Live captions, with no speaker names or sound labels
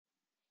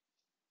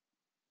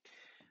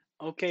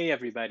Okay,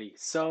 everybody.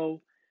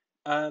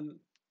 Um,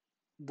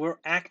 we're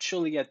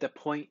actually at the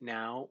point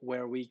now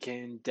where we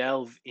can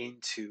delve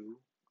into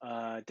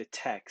the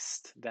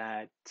text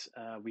that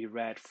we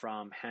read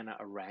from Hannah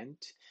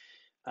Arendt.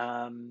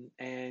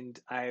 And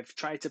I've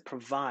tried to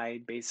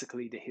provide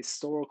basically the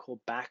historical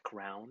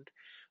background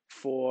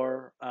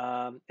for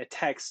a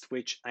text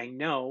which I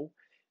know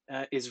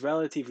is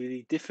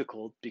relatively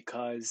difficult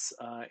because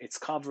it's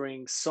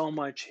covering so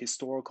much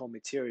historical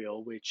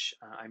material, which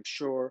I'm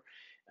sure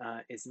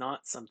is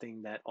not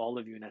something that all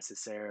of you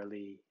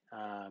necessarily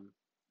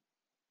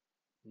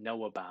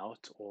know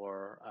about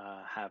or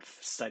have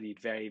studied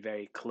very,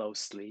 very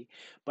closely.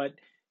 But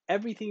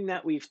everything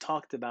that we've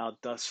talked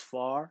about thus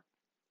far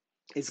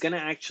is going to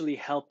actually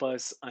help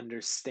us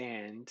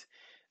understand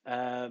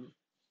um,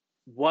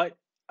 what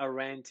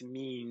Arendt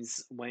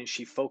means when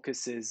she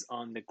focuses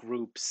on the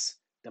groups,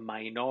 the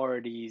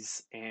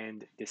minorities,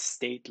 and the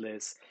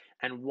stateless,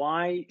 and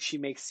why she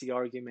makes the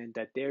argument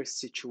that their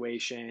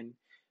situation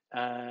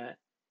uh,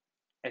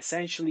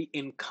 essentially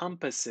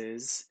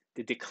encompasses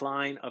the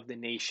decline of the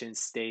nation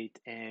state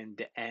and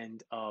the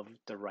end of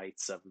the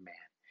rights of man.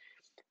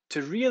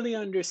 To really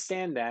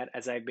understand that,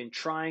 as I've been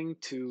trying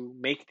to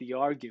make the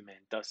argument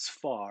thus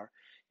far,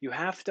 you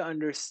have to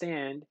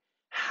understand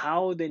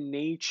how the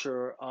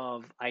nature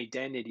of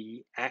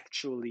identity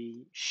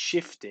actually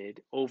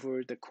shifted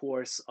over the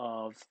course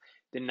of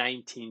the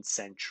 19th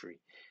century.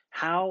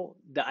 How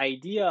the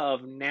idea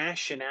of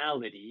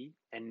nationality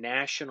and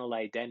national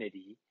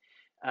identity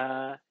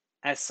uh,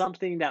 as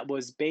something that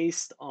was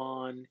based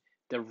on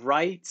the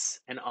rights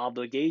and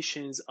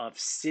obligations of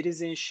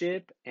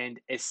citizenship and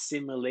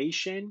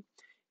assimilation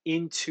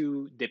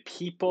into the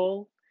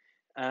people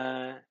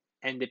uh,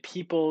 and the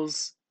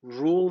people's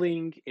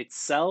ruling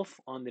itself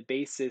on the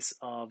basis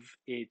of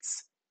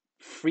its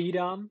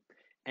freedom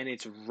and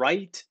its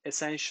right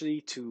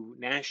essentially to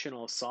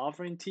national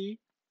sovereignty,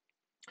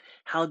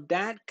 how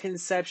that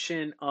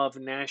conception of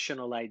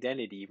national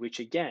identity, which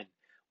again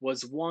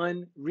was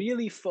one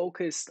really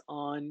focused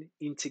on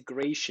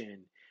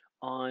integration,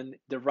 on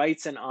the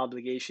rights and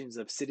obligations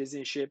of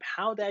citizenship,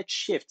 how that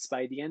shifts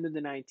by the end of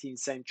the 19th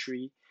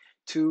century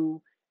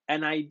to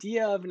an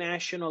idea of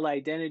national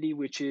identity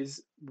which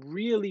is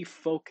really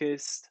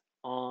focused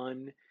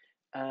on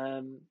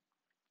um,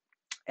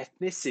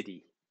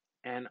 ethnicity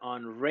and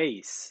on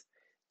race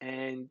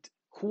and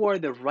who are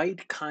the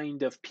right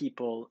kind of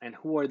people and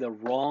who are the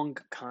wrong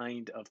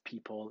kind of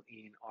people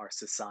in our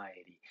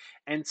society.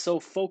 And so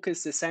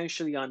focus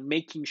essentially on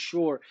making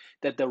sure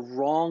that the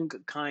wrong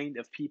kind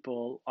of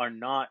people are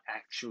not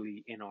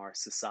actually in our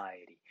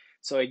society.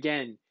 So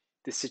again,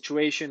 the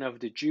situation of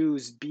the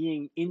Jews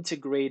being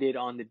integrated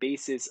on the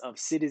basis of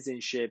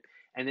citizenship,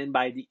 and then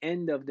by the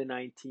end of the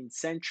 19th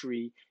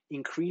century,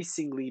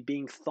 increasingly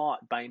being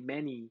thought by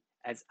many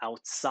as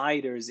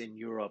outsiders in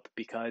Europe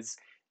because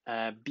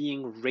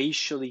being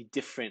racially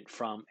different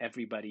from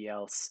everybody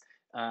else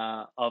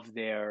of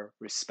their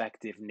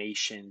respective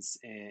nations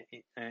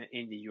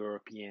in the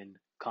European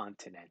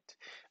continent.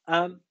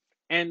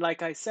 And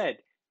like I said,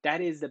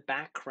 that is the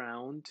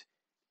background,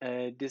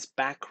 this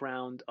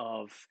background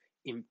of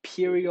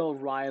imperial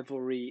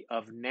rivalry,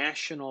 of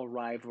national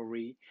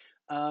rivalry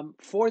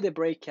for the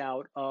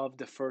breakout of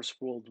the First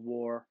World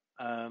War.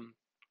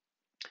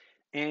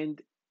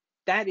 And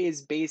that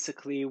is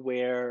basically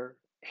where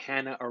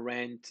Hannah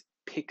Arendt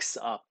picks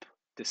up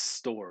the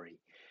story.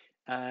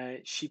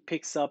 She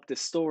picks up the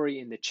story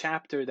in the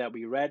chapter that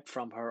we read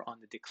from her on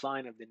the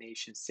decline of the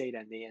nation state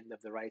and the end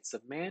of the rights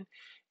of man,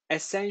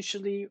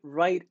 essentially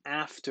right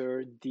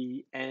after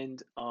the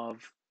end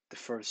of the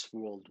First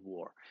World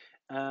War,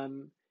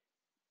 um,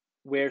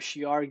 where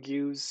she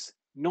argues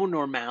no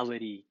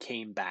normality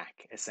came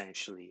back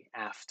essentially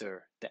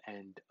after the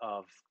end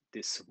of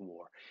this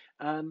war.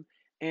 Um,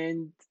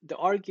 and the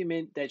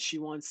argument that she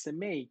wants to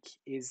make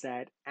is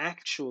that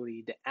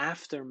actually the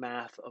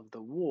aftermath of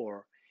the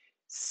war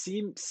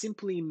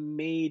simply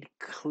made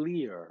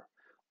clear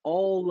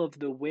all of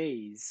the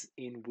ways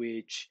in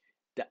which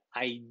the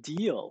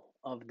ideal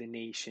of the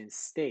nation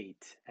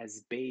state,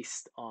 as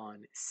based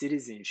on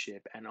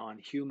citizenship and on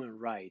human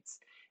rights,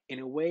 in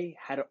a way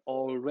had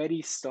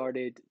already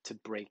started to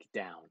break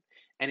down.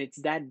 And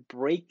it's that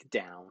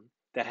breakdown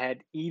that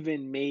had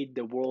even made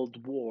the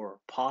World War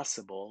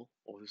possible,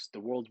 or was the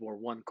World War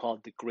One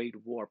called the Great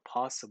War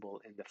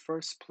possible in the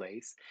first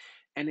place,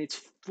 and its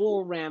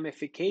full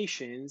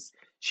ramifications,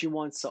 she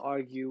wants to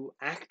argue,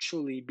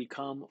 actually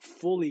become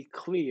fully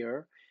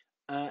clear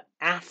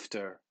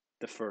after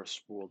the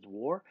First World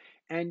War.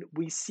 And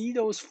we see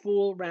those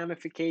full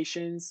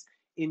ramifications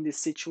in the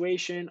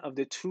situation of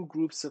the two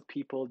groups of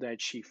people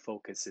that she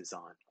focuses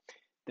on,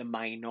 the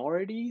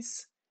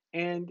minorities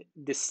and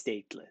the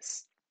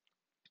stateless.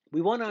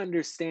 We want to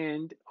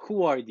understand,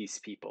 who are these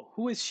people?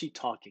 Who is she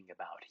talking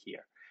about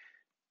here?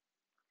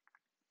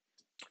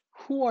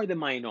 Who are the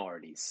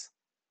minorities?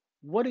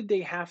 What did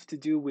they have to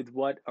do with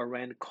what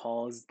Arendt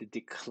calls the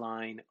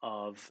decline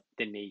of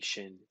the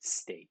nation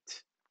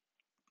state?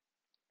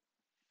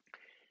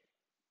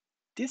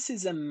 This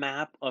is a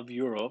map of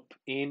Europe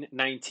in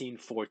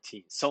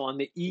 1914, so on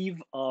the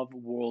eve of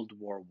World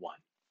War One.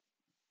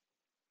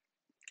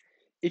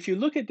 If you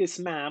look at this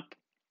map,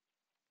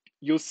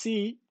 you'll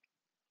see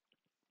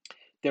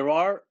there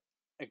are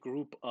a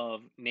group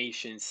of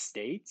nation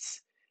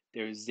states.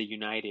 There's the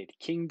United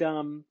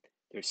Kingdom,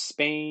 there's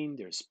Spain,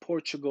 there's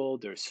Portugal,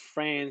 there's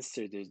France,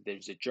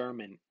 there's the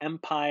German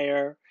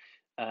Empire,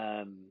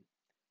 um,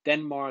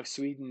 Denmark,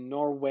 Sweden,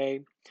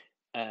 Norway,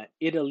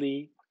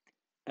 Italy,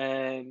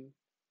 and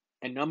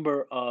a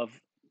number of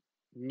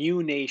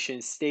new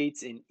nation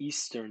states in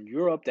Eastern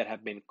Europe that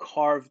have been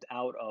carved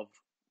out of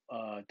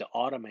the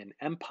Ottoman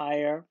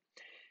Empire.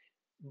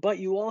 But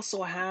you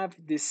also have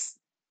this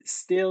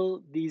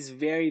still these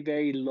very,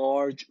 very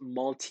large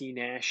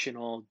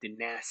multinational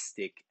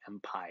dynastic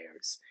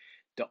empires,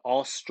 the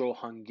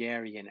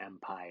Austro-Hungarian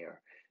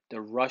Empire, the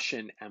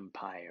Russian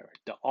Empire,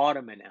 the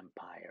Ottoman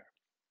Empire.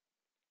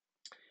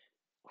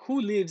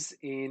 Who lives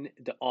in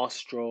the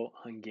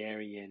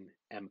Austro-Hungarian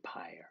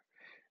Empire?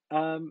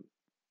 Um,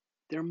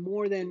 there are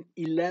more than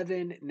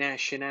 11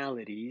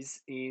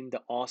 nationalities in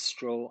the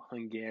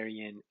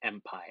Austro-Hungarian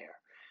Empire.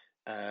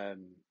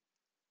 Um,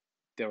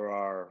 there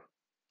are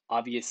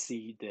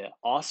obviously the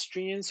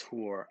Austrians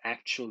who are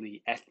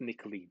actually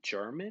ethnically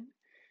German,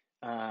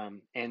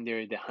 and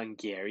there are the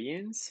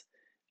Hungarians.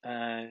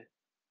 Uh,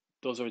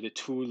 those are the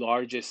two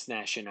largest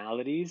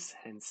nationalities,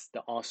 hence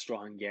the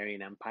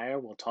Austro-Hungarian Empire.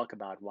 We'll talk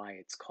about why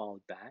it's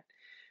called that.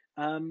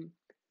 Um,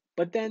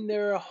 but then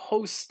there are a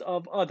host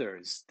of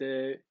others.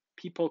 The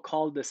people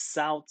called the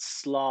South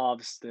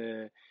Slavs,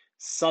 the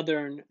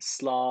Southern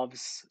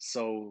Slavs,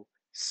 so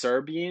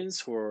Serbians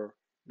who are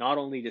not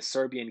only the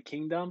Serbian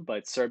kingdom,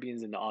 but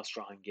Serbians in the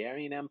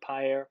Austro-Hungarian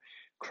Empire,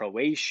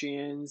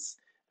 Croatians,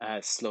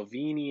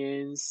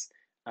 Slovenians,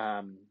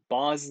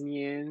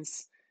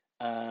 Bosnians,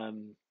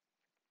 um,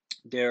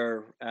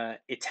 there are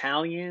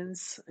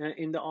Italians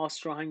in the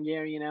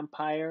Austro-Hungarian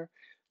Empire,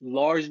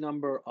 large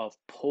number of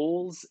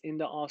Poles in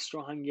the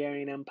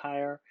Austro-Hungarian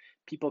Empire,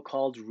 people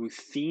called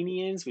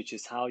Ruthenians, which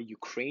is how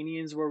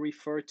Ukrainians were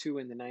referred to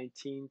in the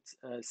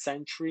 19th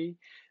century.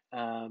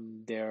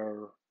 There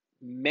are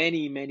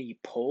many, many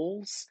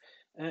Poles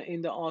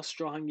in the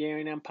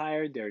Austro-Hungarian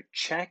Empire. There are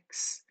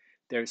Czechs,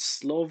 there are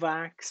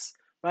Slovaks,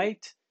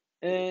 right?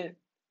 Uh,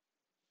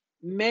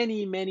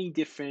 Many, many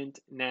different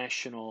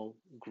national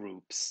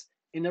groups.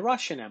 In the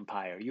Russian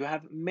Empire, you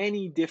have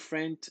many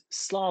different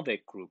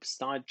Slavic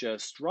groups, not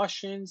just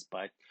Russians,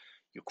 but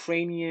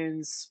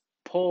Ukrainians,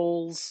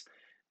 Poles,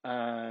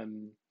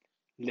 um,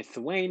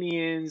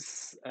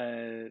 Lithuanians,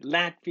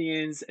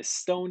 Latvians,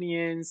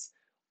 Estonians,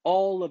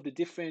 all of the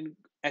different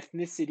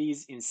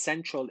ethnicities in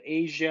Central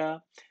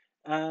Asia.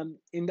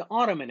 In the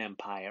Ottoman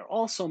Empire,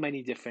 also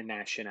many different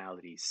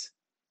nationalities.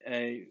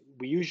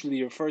 We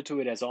usually refer to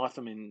it as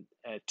Ottoman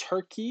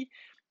Turkey.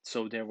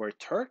 So there were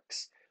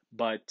Turks,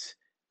 but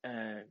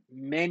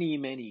many,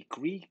 many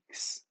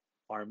Greeks,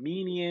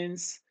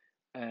 Armenians,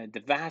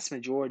 the vast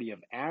majority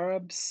of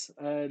Arabs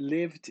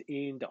lived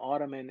in the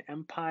Ottoman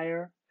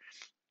Empire.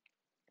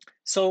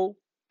 So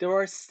there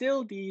are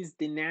still these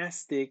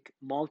dynastic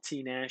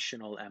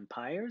multinational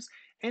empires,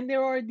 and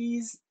there are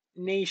these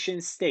nation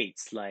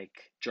states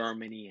like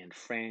Germany and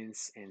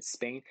France and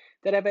Spain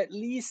that have at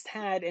least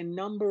had a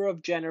number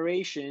of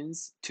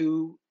generations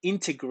to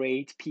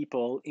integrate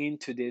people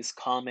into this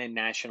common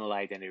national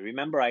identity.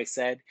 Remember, I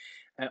said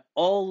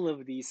all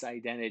of these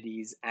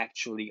identities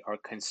actually are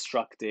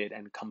constructed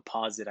and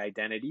composite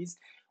identities.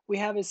 We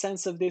have a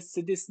sense of this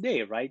to this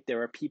day, right?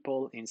 There are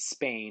people in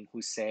Spain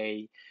who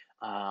say,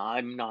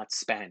 I'm not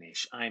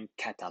Spanish, I'm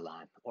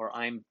Catalan, or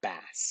I'm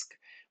Basque,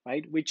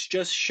 right? Which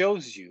just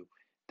shows you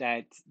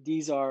that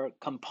these are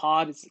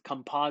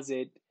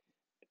composite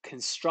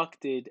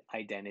constructed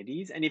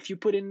identities. And if you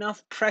put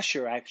enough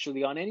pressure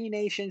actually on any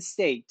nation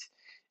state,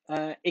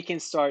 it can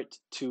start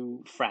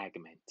to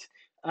fragment.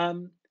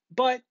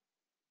 But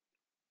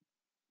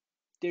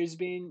there's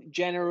been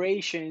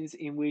generations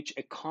in which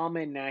a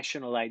common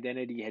national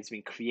identity has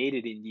been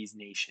created in these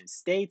nation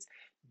states.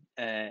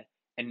 Uh,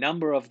 a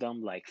number of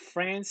them, like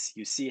France,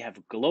 you see, have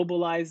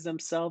globalized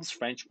themselves: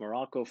 French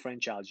Morocco,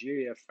 French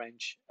Algeria,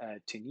 French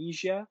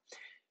Tunisia.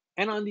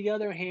 And on the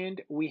other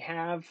hand, we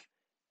have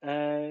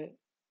uh,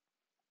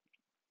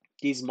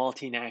 these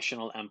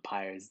multinational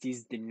empires,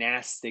 these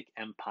dynastic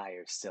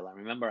empires still. And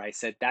remember, I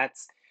said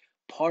that's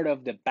part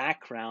of the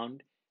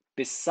background,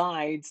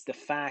 besides the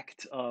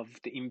fact of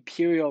the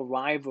imperial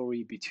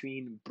rivalry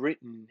between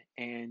Britain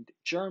and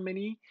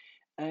Germany.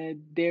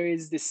 There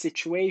is the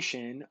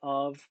situation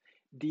of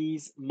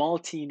these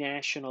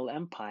multinational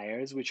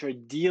empires which are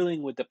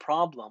dealing with the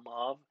problem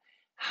of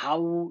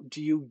how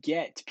do you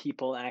get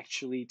people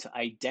actually to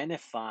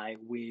identify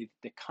with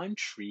the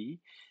country,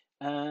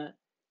 uh,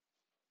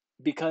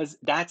 because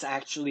that's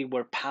actually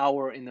where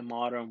power in the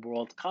modern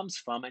world comes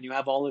from, and you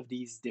have all of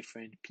these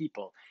different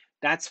people.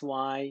 That's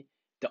why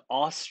the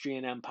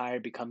Austrian Empire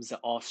becomes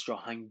the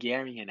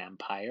Austro-Hungarian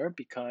Empire,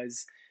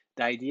 because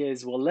the idea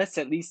is, well, let's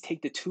at least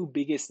take the two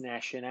biggest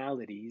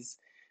nationalities,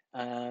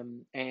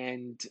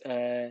 and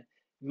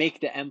make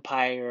the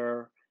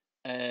empire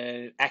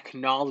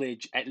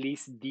acknowledge at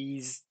least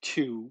these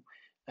two,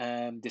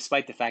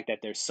 despite the fact that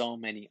there's so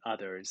many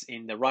others.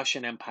 In the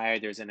Russian Empire,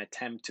 there's an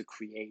attempt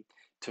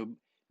to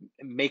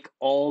make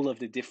all of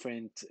the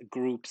different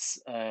groups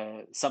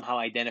somehow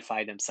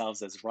identify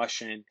themselves as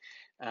Russian.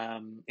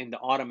 In the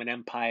Ottoman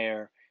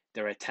Empire,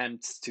 there are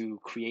attempts to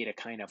create a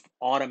kind of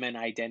Ottoman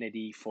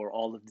identity for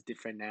all of the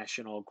different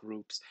national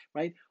groups,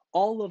 right?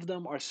 All of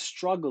them are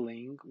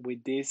struggling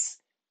with this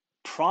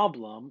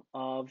problem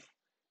of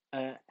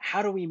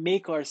how do we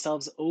make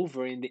ourselves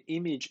over in the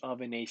image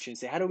of a nation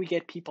state? How do we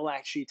get people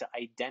actually to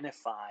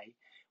identify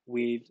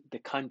with the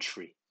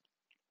country?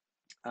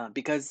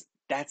 Because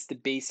that's the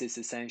basis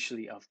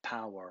essentially of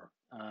power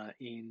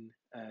in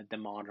the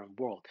modern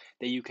world,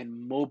 that you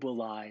can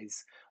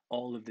mobilize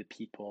all of the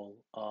people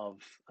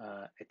of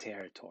a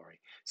territory.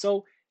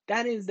 So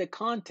that is the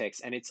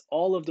context, and it's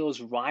all of those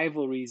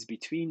rivalries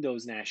between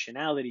those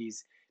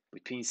nationalities,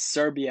 between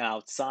Serbia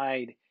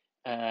outside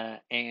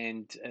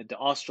and the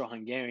Austro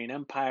Hungarian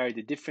Empire,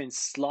 the different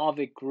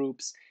Slavic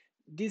groups.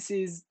 This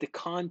is the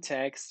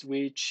context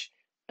which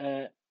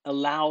uh,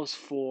 allows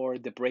for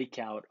the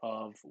breakout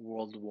of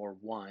World War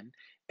One,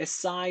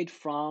 aside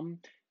from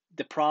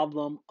the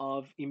problem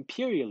of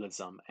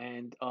imperialism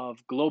and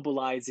of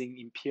globalizing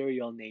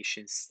imperial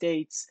nation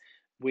states,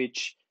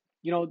 which,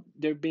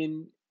 there have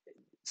been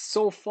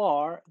so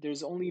far,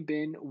 there's only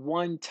been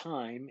one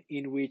time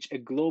in which a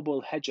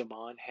global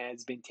hegemon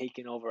has been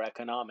taken over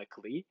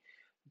economically.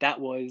 That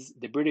was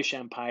the British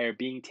Empire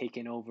being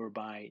taken over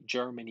by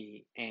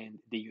Germany and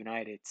the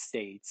United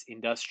States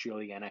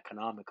industrially and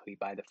economically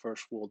by the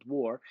First World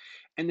War.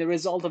 And the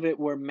result of it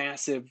were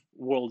massive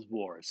world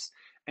wars.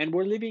 And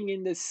we're living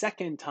in the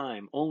second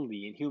time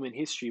only in human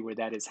history where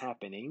that is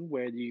happening,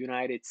 where the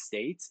United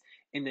States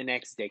in the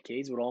next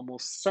decades would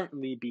almost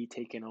certainly be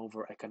taken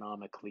over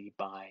economically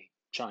by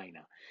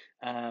China.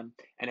 And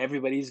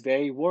everybody's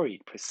very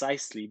worried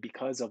precisely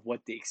because of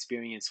what the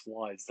experience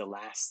was the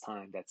last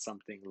time that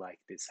something like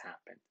this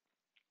happened.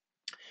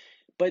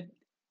 But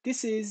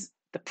this is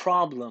the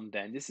problem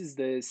then. This is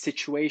the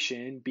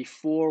situation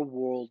before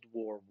World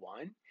War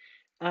One.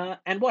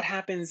 And what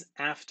happens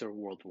after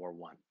World War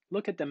One?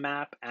 Look at the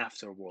map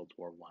after World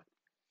War One.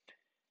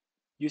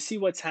 You see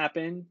what's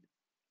happened?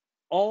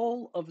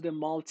 All of the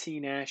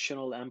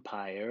multinational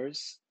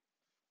empires,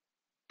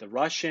 the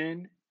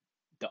Russian,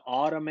 the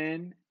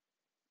Ottoman,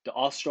 the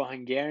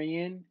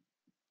Austro-Hungarian,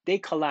 they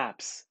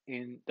collapse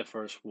in the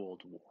First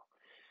World War.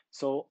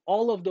 So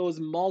all of those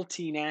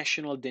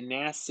multinational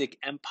dynastic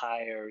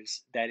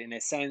empires that, in a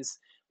sense,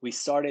 we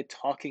started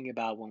talking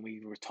about when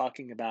we were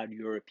talking about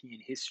European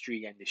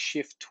history and the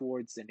shift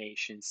towards the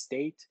nation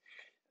state,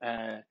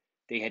 uh,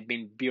 they had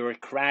been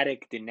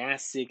bureaucratic,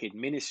 dynastic,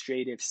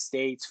 administrative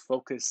states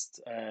focused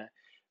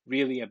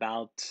really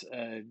about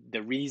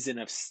the reason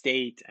of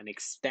state and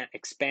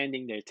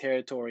expanding their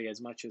territory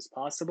as much as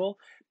possible.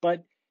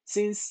 But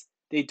since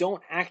they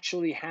don't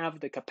actually have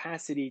the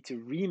capacity to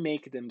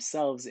remake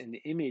themselves in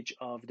the image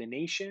of the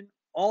nation,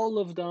 all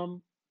of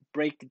them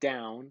break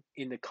down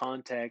in the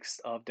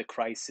context of the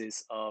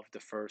crisis of the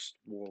First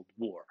World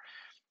War.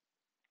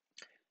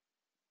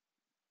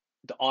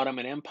 The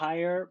Ottoman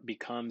Empire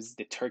becomes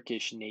the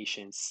Turkish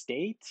nation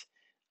state,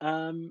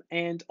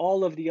 and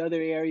all of the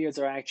other areas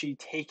are actually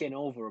taken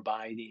over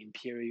by the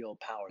imperial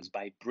powers,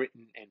 by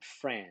Britain and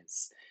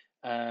France.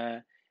 Uh,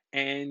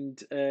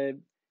 and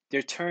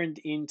they're turned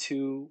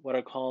into what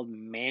are called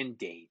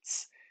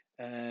mandates,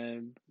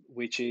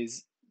 which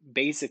is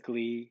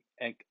basically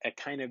a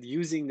kind of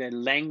using the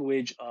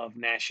language of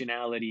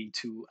nationality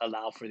to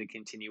allow for the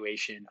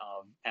continuation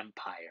of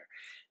empire.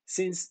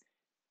 Since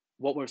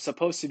what were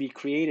supposed to be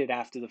created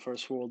after the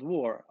First World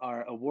War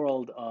are a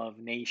world of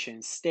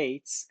nation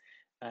states,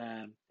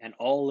 and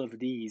all of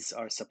these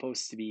are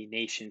supposed to be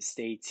nation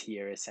states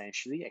here,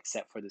 essentially,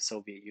 except for the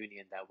Soviet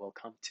Union that we'll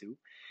come to.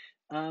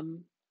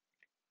 Um,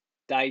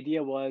 the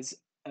idea was,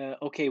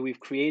 okay, we've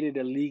created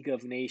a League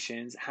of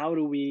Nations. How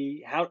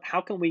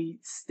can we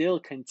still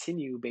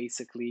continue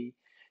basically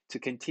to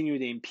continue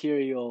the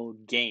imperial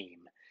game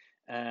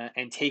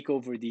and take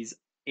over these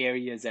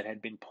areas that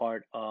had been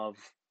part of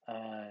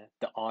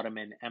the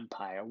Ottoman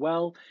Empire?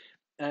 Well,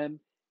 um,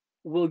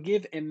 will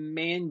give a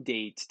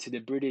mandate to the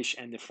British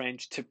and the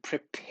French to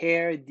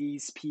prepare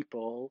these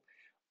people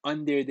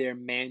under their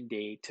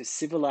mandate to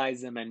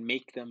civilize them and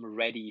make them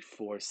ready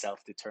for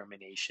self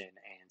determination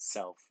and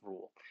self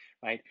rule,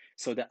 right?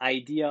 So the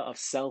idea of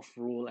self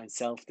rule and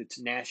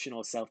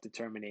national self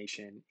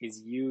determination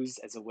is used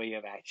as a way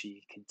of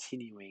actually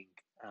continuing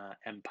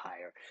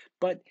empire.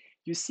 But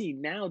you see,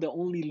 now the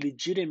only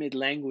legitimate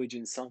language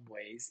in some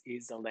ways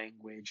is the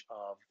language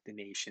of the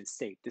nation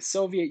state. The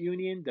Soviet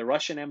Union, the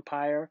Russian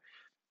Empire,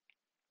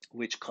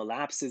 which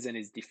collapses and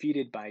is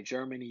defeated by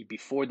Germany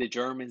before the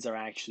Germans are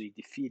actually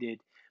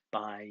defeated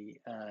by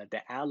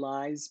the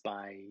Allies,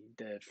 by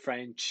the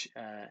French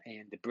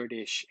and the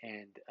British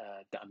and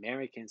the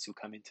Americans who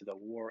come into the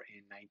war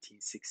in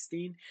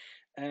 1916.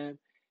 Uh,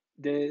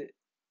 the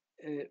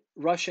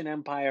Russian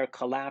Empire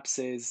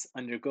collapses,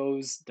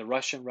 undergoes the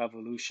Russian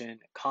Revolution,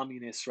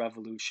 Communist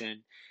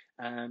Revolution,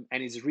 and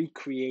is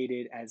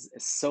recreated as a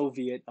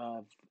Soviet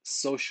of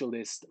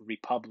socialist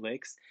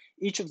republics.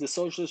 Each of the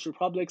socialist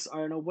republics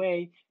are, in a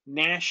way,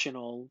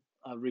 national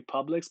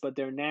republics, but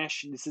they're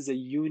national. This is a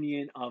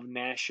union of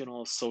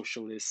national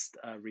socialist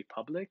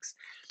republics.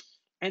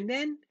 And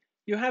then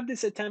you have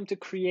this attempt to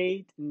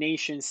create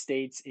nation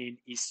states in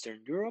Eastern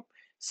Europe.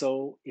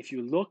 So if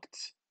you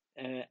looked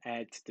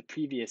at the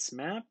previous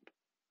map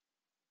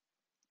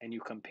and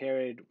you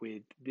compare it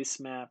with this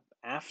map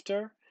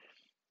after,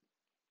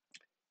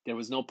 there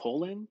was no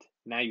Poland.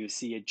 Now you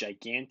see a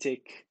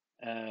gigantic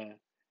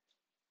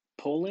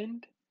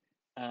Poland.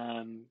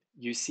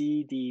 You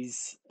see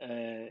these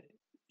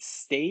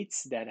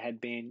states that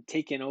had been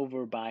taken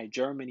over by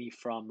Germany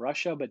from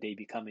Russia, but they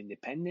become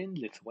independent: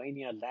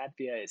 Lithuania,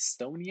 Latvia,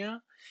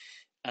 Estonia.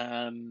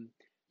 Um,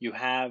 you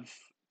have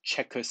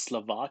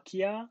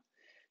Czechoslovakia,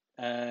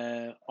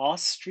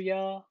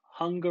 Austria,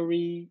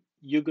 Hungary,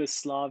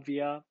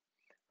 Yugoslavia,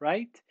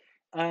 right?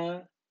 Uh,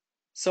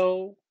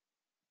 so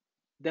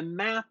the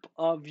map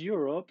of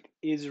Europe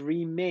is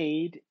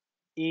remade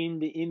in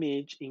the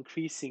image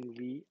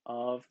increasingly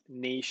of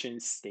nation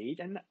state.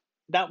 And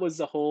that was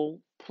the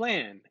whole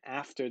plan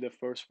after the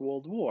First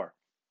World War,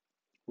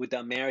 with the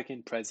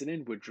American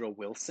president Woodrow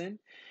Wilson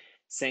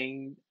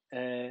saying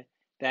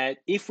that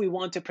if we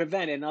want to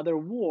prevent another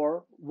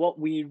war, what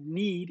we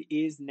need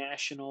is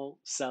national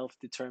self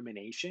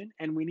determination.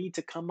 And we need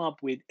to come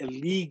up with a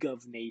League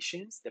of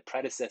Nations, the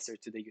predecessor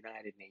to the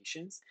United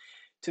Nations,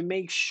 to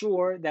make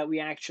sure that we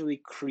actually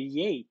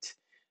create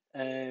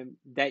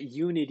that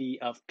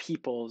unity of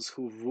peoples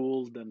who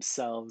rule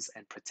themselves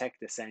and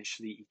protect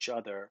essentially each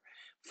other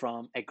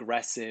from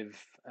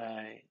aggressive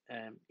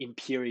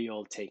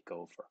imperial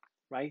takeover,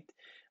 right?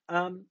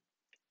 Um,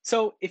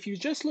 so if you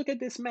just look at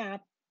this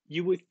map,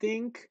 you would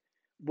think,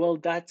 well,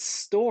 that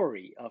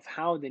story of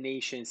how the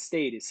nation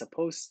state is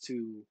supposed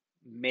to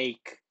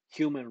make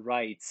human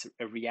rights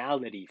a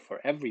reality for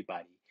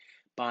everybody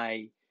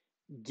by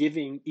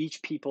giving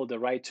each people the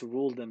right to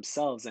rule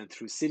themselves and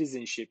through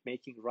citizenship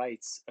making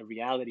rights a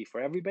reality for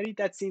everybody,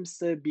 that seems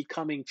to be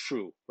coming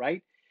true,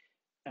 right?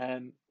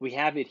 We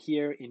have it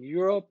here in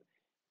Europe.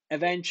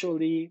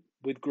 Eventually,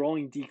 with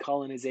growing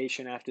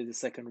decolonization after the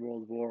Second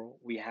World War,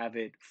 we have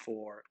it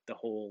for the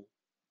whole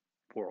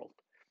world.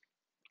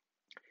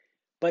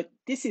 But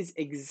this is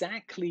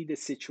exactly the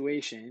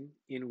situation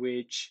in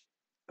which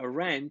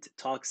Arendt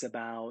talks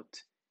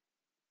about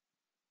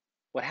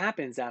what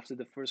happens after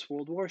the First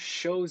World War,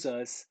 shows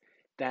us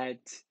that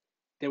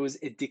there was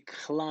a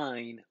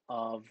decline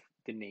of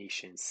the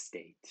nation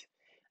state.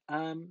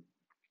 Um,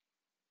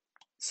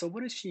 so,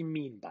 what does she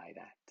mean by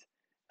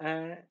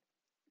that?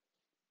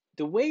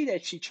 The way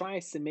that she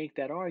tries to make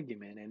that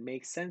argument and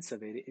make sense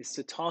of it is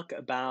to talk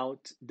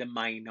about the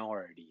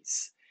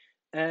minorities.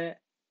 Uh,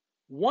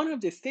 One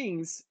of the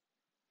things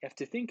you have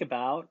to think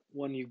about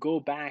when you go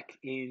back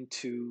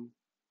into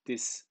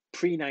this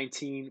pre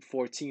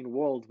 1914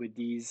 world with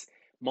these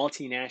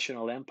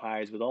multinational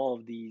empires with all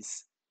of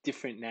these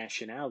different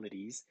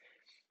nationalities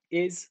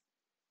is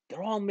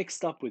they're all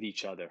mixed up with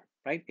each other,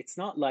 right? It's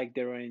not like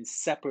they're in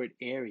separate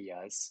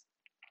areas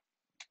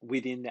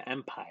within the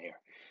empire.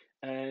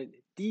 Uh,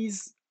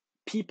 these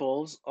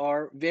peoples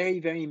are very,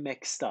 very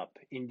mixed up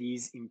in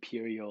these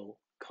imperial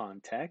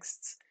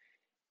contexts.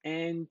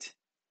 And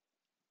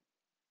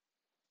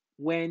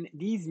when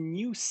these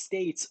new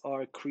states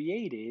are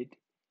created,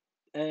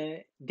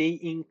 they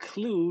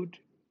include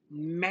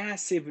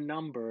massive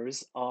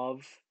numbers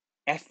of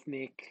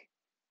ethnic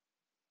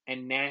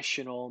and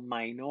national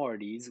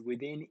minorities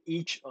within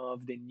each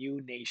of the new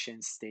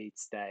nation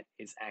states that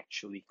is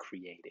actually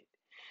created.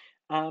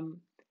 Um,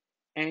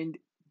 and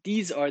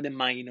these are the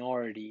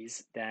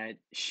minorities that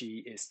she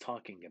is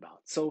talking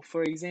about. So,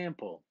 for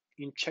example,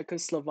 in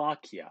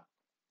Czechoslovakia,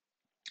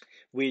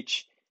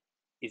 which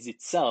is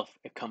itself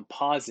a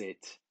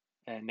composite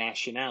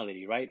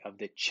nationality, right, of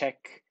the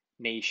Czech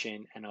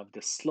nation and of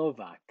the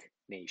Slovak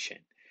nation.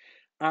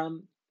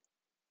 Um,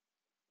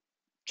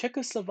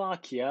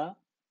 Czechoslovakia,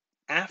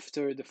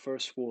 after the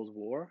First World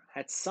War,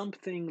 had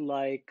something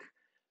like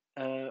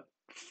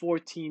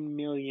 14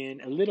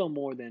 million, a little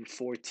more than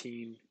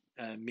 14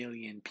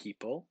 million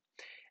people.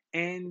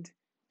 And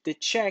the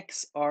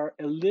Czechs are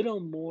a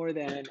little more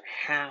than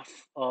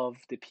half of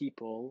the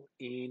people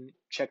in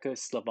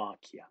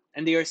Czechoslovakia.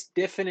 And they are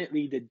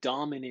definitely the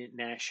dominant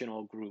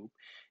national group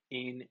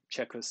in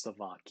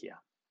Czechoslovakia.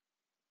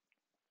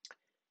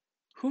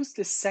 Who's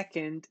the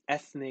second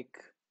ethnic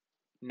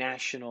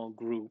national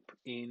group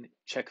in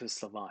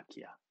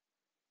Czechoslovakia?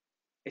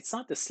 It's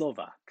not the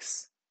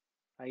Slovaks,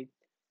 right?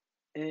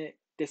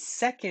 The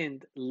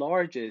second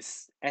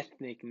largest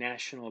ethnic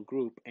national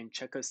group in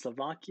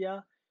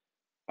Czechoslovakia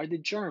are the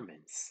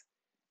Germans.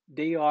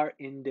 They are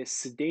in the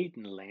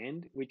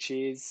Sudetenland, which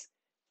is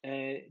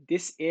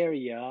this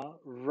area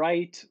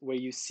right where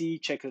you see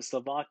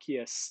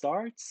Czechoslovakia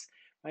starts,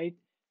 right?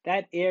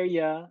 That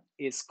area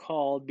is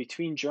called,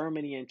 between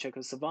Germany and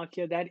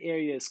Czechoslovakia, that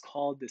area is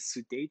called the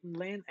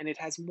Sudetenland, and it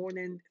has more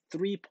than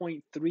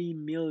 3.3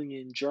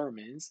 million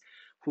Germans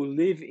who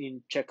live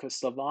in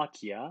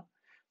Czechoslovakia,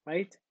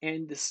 right?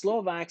 And the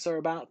Slovaks are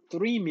about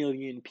 3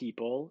 million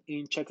people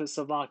in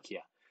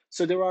Czechoslovakia.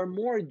 So there are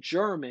more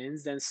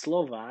Germans than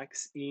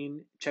Slovaks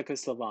in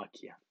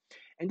Czechoslovakia.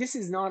 And this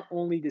is not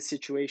only the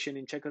situation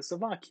in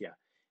Czechoslovakia.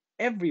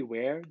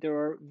 Everywhere, there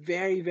are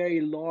very, very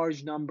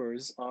large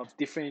numbers of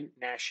different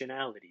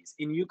nationalities.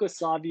 In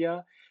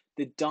Yugoslavia,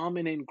 the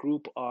dominant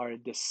group are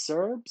the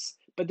Serbs,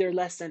 but they're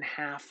less than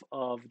half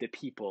of the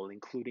people,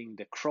 including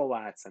the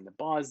Croats and the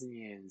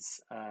Bosnians,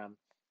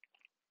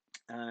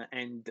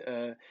 and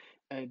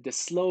the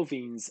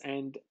Slovenes,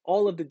 and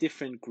all of the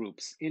different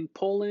groups. In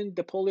Poland,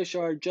 the Polish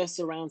are just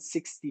around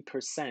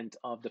 60%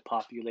 of the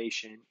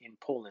population in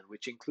Poland,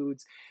 which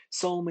includes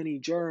so many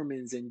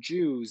Germans and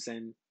Jews,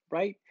 and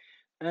right?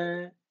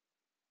 Uh,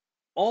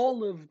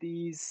 all of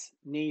these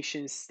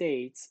nation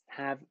states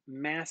have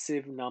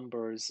massive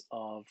numbers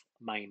of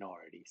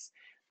minorities.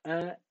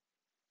 Uh,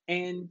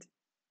 and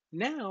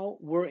now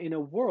we're in a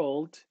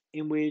world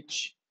in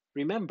which,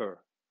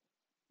 remember,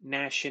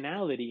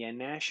 nationality and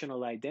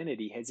national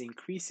identity has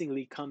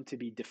increasingly come to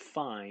be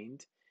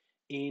defined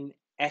in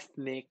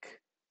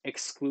ethnic,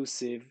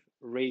 exclusive,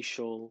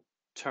 racial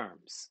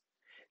terms.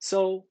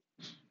 So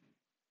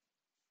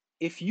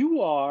if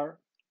you are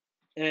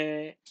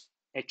a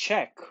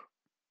Czech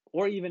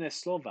or even a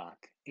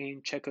Slovak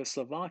in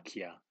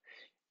Czechoslovakia,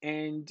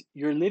 and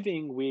you're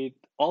living with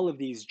all of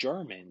these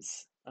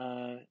Germans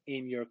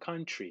in your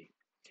country,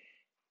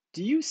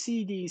 do you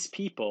see these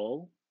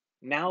people,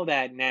 now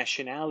that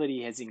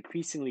nationality has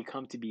increasingly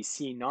come to be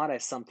seen not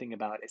as something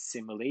about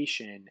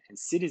assimilation and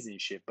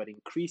citizenship, but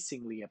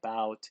increasingly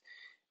about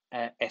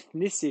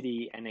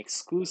ethnicity and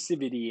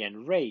exclusivity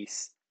and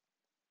race?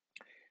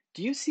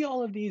 Do you see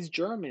all of these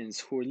Germans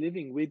who are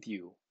living with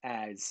you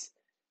as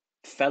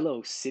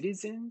fellow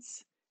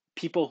citizens,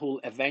 people who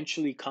will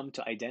eventually come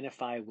to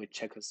identify with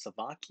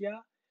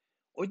Czechoslovakia?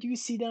 Or do you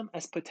see them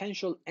as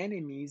potential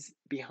enemies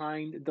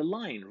behind the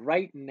line,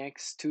 right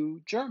next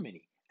to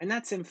Germany? And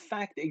that's in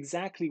fact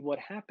exactly what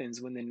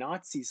happens when the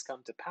Nazis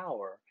come to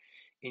power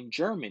in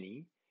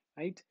Germany,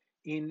 right?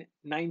 In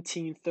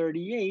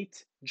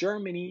 1938,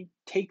 Germany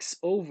takes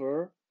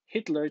over,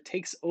 Hitler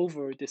takes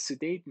over the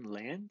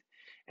Sudetenland,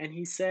 and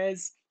he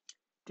says,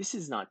 this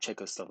is not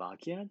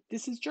Czechoslovakia,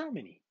 this is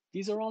Germany.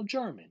 These are all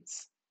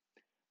Germans,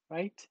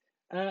 right?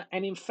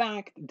 And in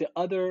fact, the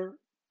other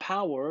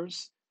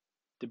powers,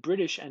 the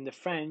British and the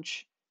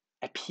French,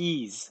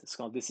 appease. It's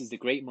called, this is the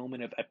great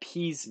moment of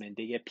appeasement.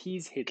 They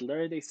appease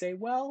Hitler. They say,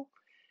 well,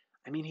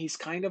 I mean, he's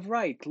kind of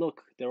right.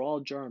 Look, they're all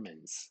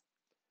Germans,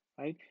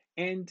 right?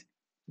 And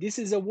this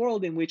is a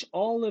world in which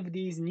all of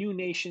these new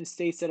nation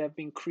states that have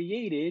been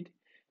created,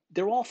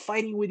 they're all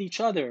fighting with each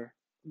other.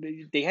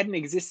 They hadn't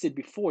existed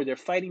before. They're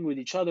fighting with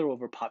each other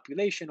over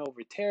population,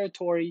 over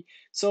territory.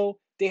 So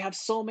they have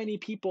so many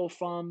people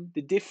from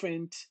the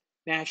different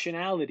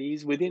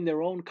nationalities within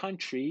their own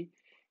country,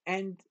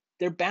 and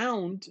they're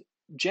bound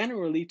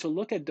generally to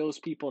look at those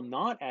people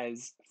not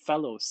as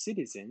fellow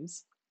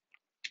citizens,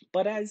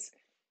 but as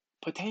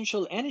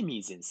potential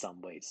enemies in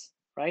some ways,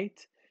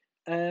 right?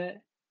 Uh,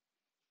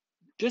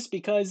 just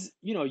because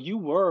you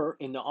were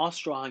in the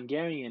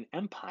Austro-Hungarian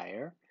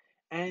Empire,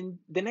 and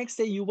the next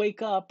day you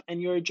wake up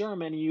and you're a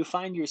German and you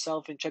find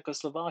yourself in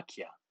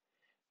Czechoslovakia,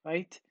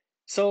 right?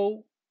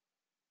 So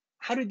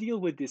how to deal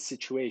with this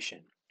situation?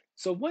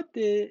 So what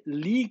the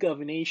League of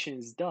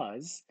Nations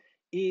does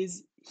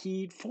is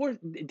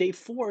they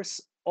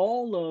force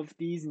all of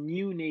these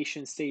new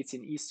nation states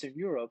in Eastern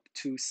Europe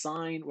to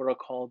sign what are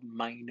called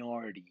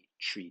minority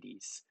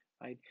treaties,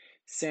 right?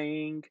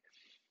 Saying,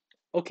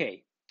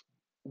 okay,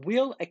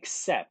 we'll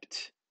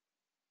accept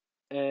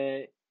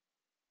uh,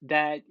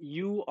 that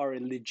you are a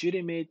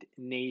legitimate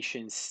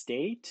nation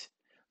state,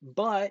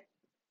 but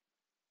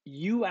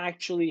you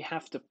actually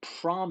have to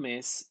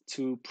promise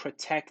to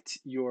protect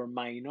your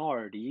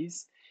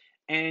minorities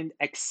and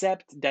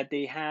accept that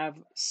they have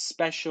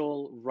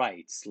special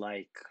rights,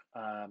 like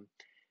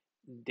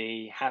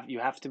you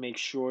have to make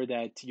sure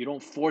that you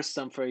don't force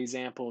them, for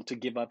example, to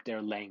give up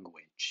their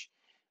language,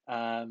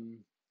 um,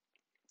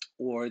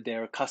 or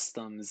their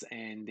customs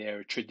and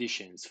their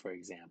traditions, for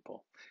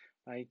example,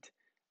 right?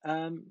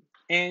 Um,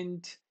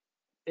 and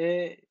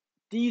uh,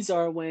 these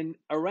are, when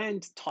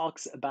Arendt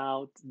talks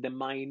about the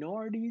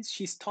minorities,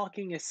 she's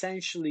talking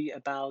essentially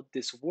about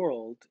this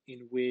world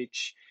in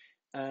which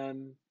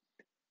um,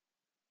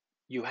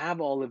 you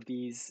have all of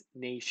these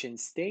nation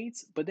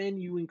states, but then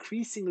you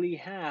increasingly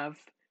have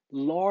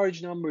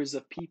large numbers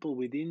of people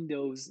within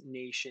those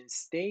nation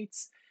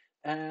states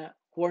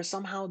who are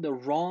somehow the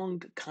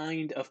wrong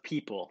kind of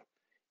people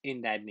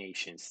in that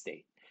nation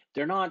state.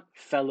 They're not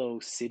fellow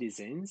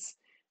citizens.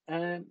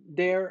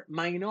 They're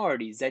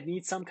minorities that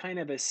need some kind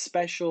of a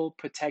special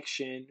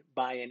protection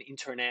by an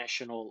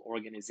international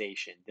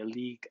organization, the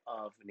League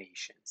of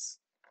Nations.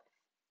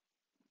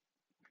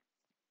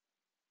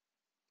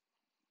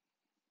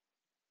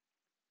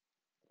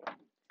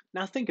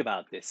 Now think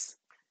about this.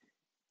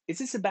 Is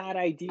this a bad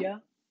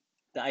idea?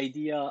 The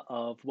idea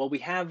of, well, we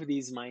have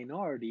these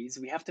minorities,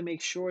 we have to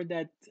make sure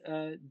that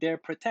they're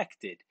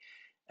protected.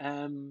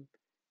 Um,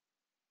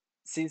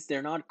 since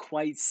they're not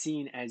quite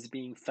seen as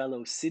being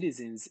fellow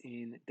citizens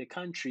in the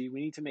country, we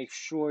need to make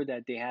sure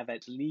that they have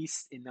at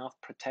least enough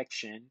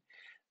protection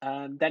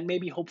that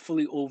maybe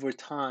hopefully over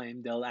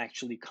time they'll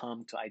actually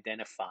come to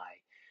identify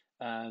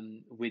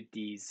with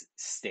these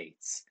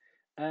states.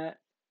 Uh,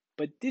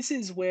 but this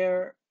is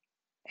where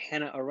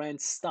Hannah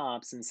Arendt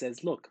stops and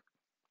says, look,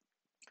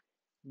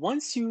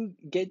 once you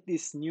get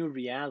this new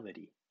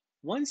reality,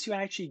 once you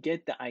actually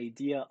get the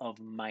idea of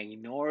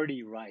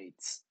minority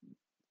rights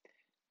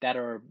that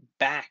are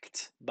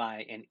backed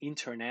by an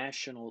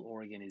international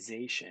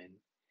organization,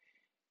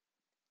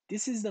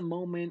 this is the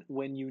moment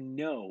when you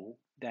know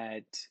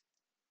that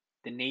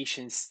the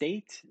nation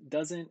state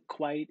doesn't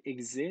quite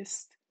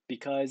exist,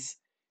 because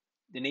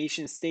the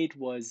nation state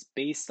was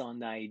based on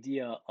the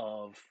idea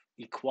of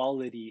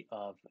equality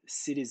of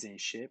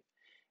citizenship,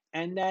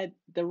 and that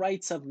the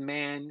rights of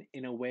man,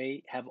 in a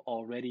way, have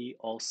already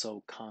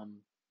also come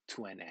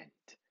to an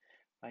end,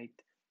 right?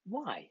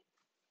 Why?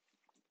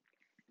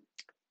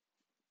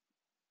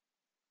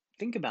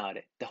 Think about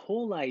it. The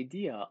whole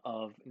idea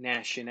of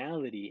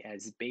nationality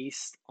as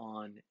based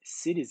on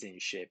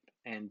citizenship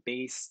and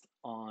based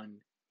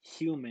on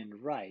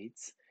human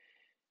rights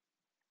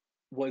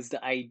was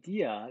the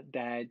idea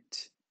that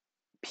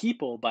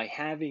people, by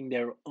having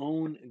their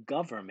own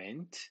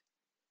government,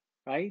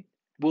 right,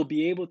 will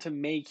be able to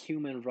make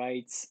human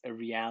rights a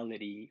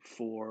reality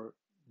for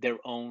their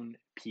own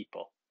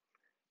people.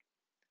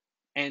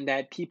 And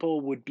that people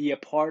would be a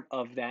part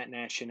of that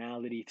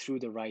nationality through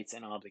the rights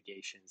and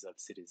obligations of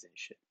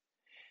citizenship.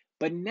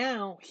 But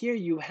now, here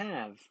you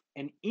have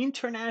an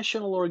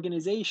international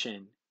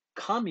organization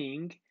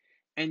coming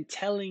and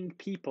telling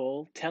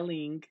people,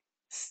 telling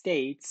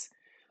states,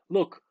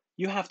 look,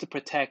 you have to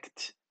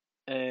protect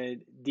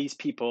these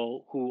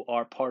people who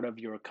are part of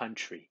your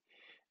country,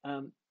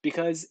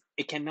 because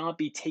it cannot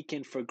be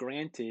taken for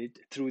granted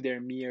through their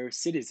mere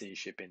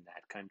citizenship in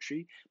that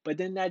country. But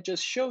then that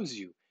just shows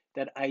you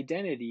that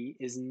identity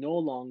is no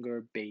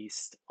longer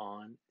based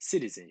on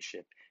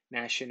citizenship.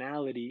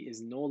 Nationality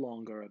is no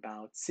longer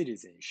about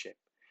citizenship,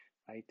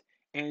 right?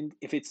 And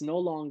if it's no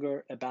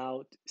longer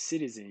about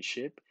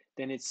citizenship,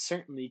 then it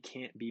certainly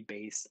can't be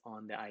based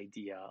on the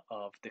idea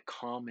of the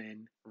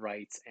common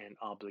rights and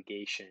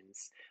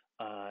obligations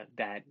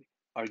that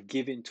are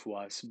given to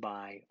us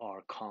by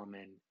our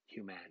common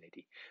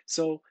humanity.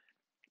 So,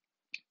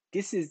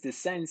 this is the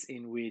sense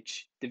in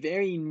which the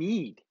very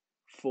need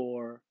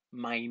for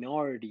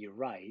minority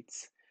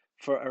rights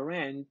for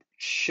Arendt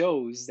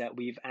shows that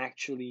we've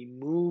actually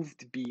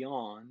moved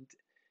beyond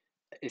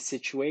a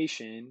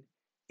situation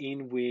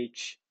in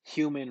which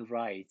human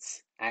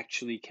rights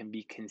actually can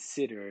be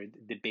considered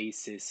the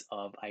basis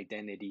of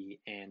identity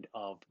and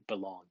of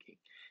belonging,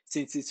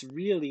 since it's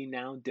really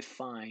now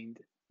defined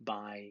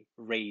by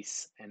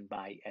race and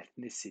by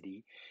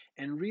ethnicity,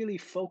 and really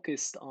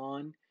focused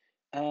on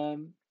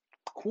um,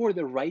 who are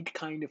the right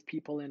kind of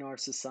people in our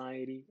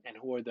society and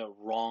who are the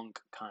wrong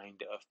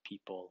kind of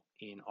people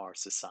in our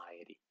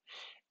society.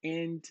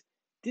 And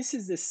this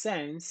is the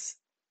sense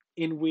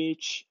in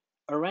which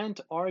Arendt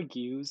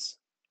argues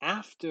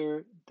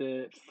after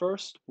the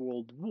First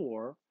World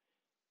War,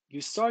 you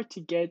start to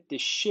get the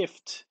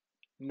shift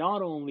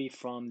not only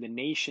from the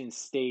nation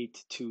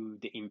state to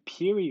the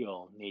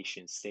imperial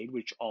nation state,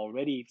 which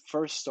already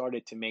first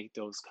started to make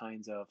those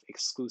kinds of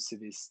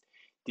exclusivist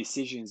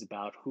decisions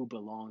about who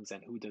belongs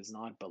and who does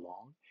not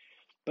belong,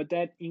 but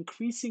that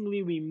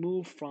increasingly we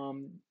move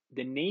from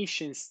the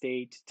nation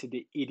state to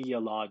the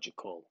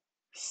ideological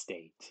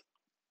state.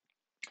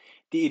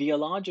 The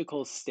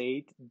ideological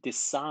state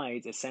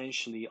decides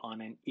essentially on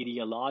an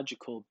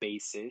ideological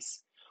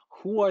basis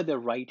who are the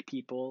right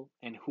people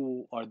and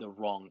who are the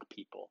wrong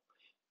people,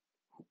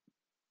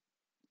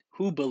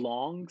 who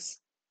belongs,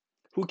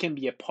 who can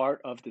be a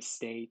part of the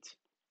state,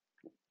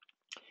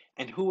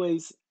 and who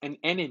is an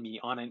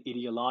enemy on an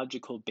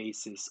ideological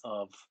basis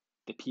of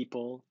the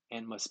people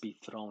and must be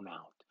thrown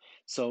out.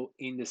 So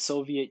in the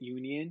Soviet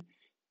Union,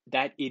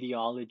 that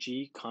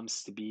ideology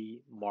comes to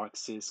be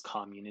Marxist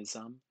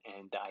communism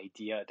and the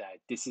idea that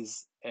this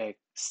is a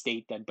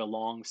state that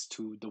belongs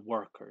to the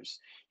workers.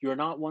 You're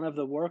not one of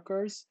the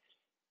workers,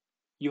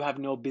 you have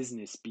no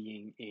business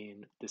being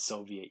in the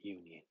Soviet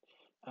Union.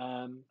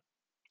 Um,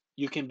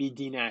 you can be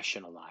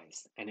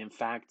denationalized. And in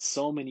fact,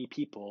 so many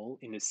people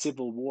in the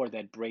civil war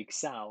that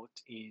breaks out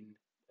in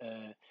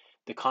uh,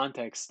 the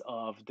context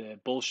of the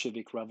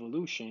Bolshevik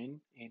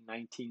Revolution in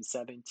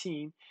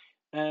 1917,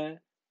 uh,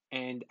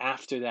 and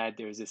after that,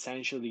 there's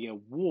essentially a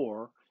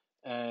war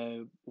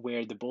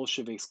where the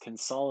Bolsheviks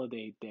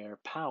consolidate their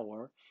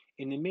power.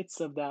 In the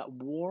midst of that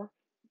war,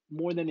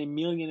 more than 1.5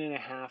 million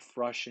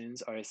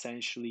Russians are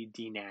essentially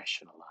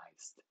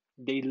denationalized.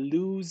 They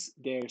lose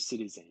their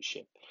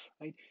citizenship,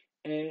 right?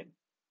 Uh,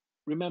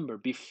 Remember,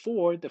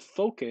 before the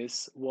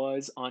focus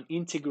was on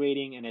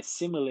integrating and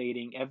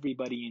assimilating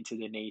everybody into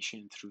the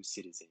nation through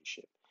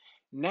citizenship.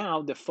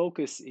 Now the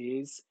focus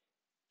is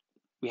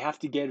we have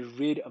to get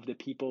rid of the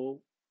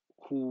people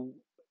who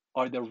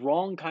are the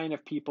wrong kind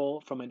of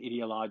people from an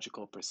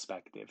ideological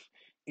perspective.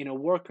 In a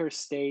worker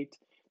state,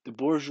 the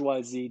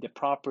bourgeoisie, the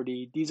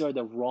property, these are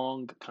the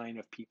wrong kind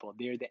of people.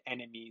 They're the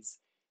enemies.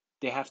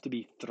 They have to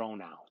be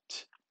thrown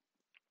out.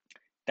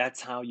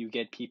 That's how you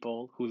get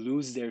people who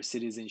lose their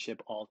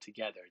citizenship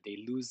altogether.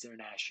 They lose their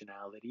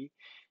nationality.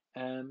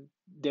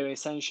 They're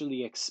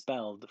essentially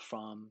expelled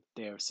from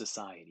their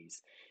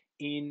societies.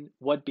 In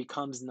what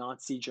becomes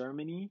Nazi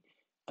Germany,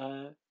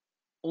 uh,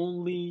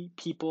 only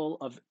people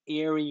of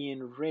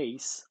Aryan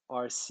race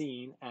are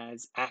seen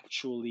as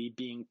actually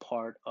being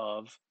part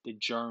of the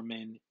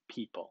German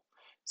people.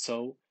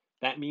 So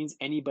that means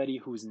anybody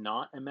who's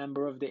not a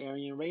member of the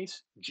Aryan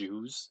race,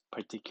 Jews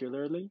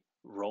particularly,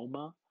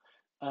 Roma,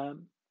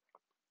 um,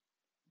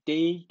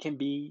 they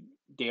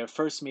are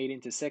first made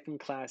into second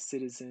class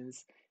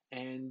citizens,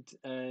 and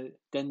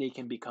then they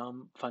can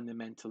become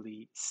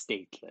fundamentally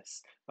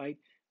stateless, right?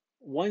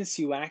 Once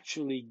you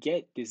actually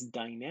get this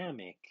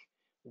dynamic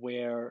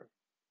where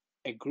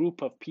a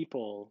group of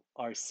people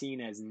are seen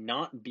as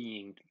not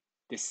being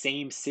the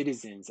same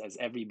citizens as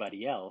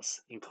everybody else,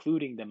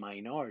 including the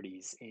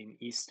minorities in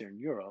Eastern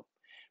Europe,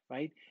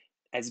 right?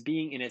 As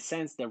being, in a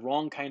sense, the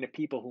wrong kind of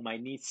people who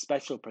might need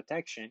special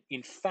protection.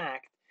 In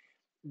fact,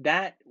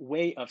 that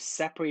way of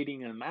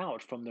separating them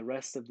out from the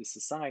rest of the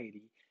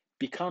society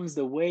becomes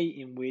the way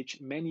in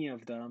which many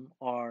of them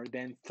are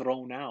then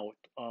thrown out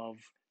of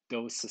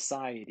those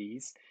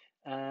societies.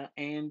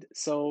 And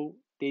so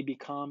they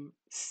become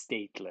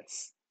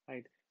stateless,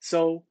 right?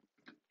 So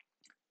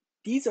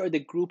these are the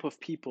group of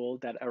people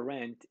that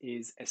Arendt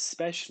is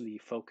especially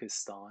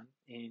focused on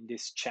in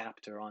this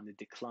chapter on the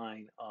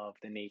decline of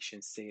the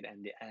nation state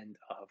and the end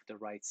of the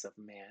rights of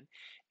man.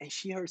 And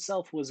she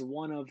herself was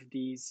one of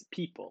these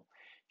people.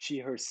 She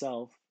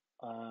herself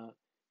uh,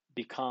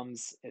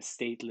 becomes a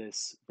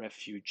stateless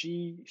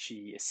refugee.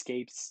 She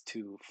escapes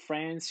to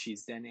France.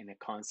 She's then in a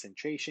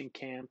concentration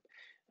camp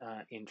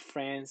in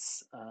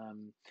France.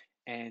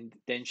 And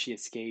then she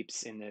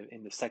escapes in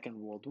the Second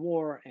World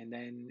War, and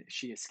then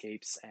she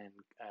escapes and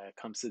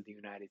comes to the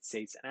United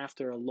States. And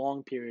after a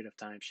long period of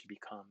time, she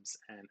becomes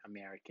an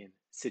American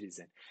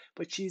citizen.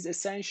 But she's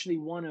essentially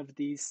one of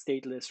these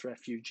stateless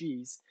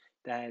refugees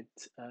that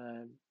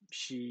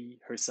she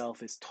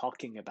herself is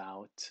talking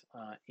about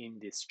in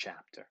this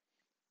chapter.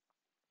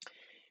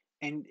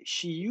 And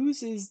she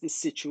uses the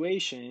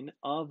situation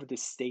of the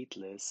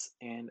stateless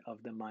and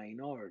of the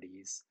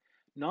minorities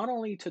not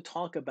only to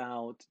talk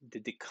about the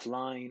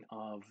decline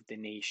of the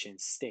nation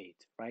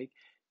state, right?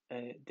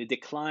 The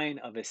decline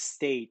of a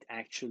state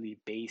actually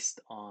based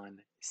on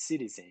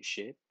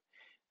citizenship.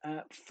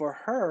 For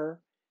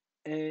her,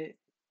 the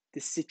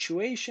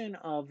situation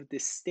of the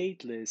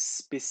stateless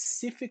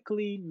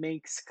specifically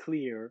makes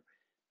clear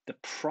the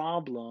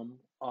problem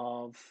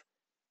of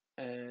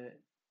uh,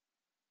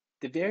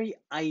 the very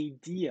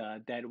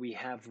idea that we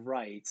have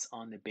rights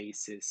on the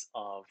basis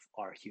of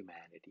our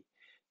humanity,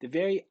 the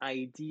very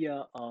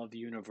idea of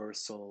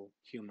universal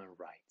human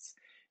rights.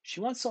 She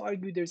wants to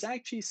argue there's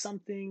actually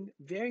something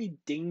very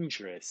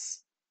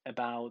dangerous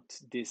about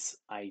this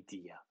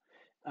idea,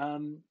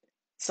 um,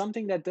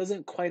 something that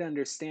doesn't quite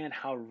understand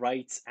how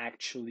rights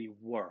actually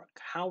work,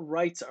 how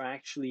rights are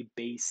actually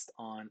based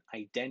on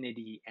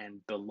identity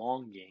and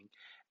belonging,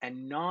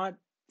 and not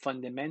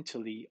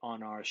fundamentally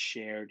on our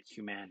shared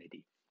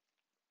humanity.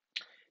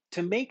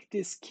 To make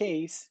this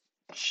case,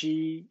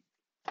 she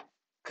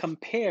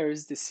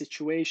compares the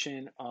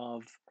situation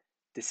of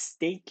the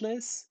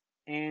stateless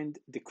and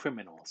the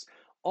criminals.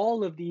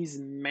 All of these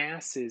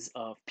masses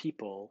of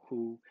people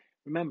who,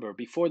 remember,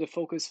 before the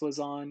focus was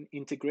on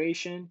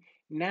integration,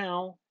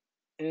 now,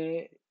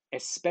 uh,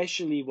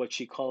 especially what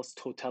she calls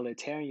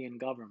totalitarian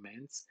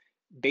governments,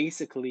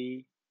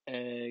 basically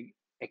uh,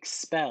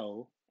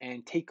 expel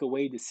and take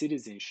away the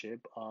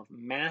citizenship of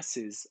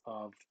masses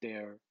of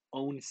their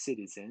own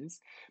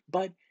citizens.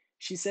 But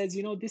she says,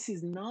 this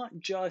is not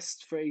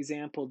just, for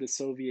example, the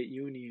Soviet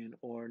Union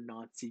or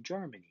Nazi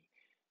Germany.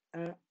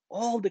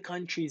 All the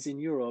countries in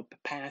Europe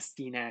passed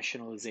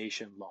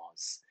denationalization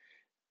laws.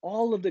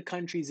 All of the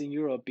countries in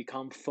Europe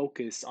become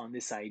focused on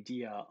this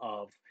idea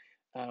of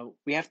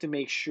we have to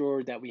make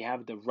sure that we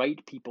have the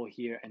right people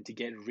here and to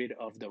get rid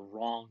of the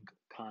wrong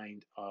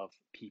kind of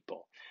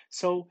people.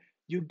 So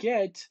you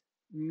get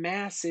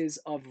masses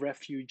of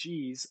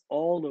refugees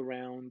all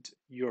around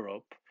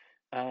Europe.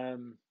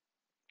 Um,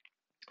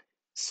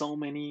 so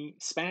many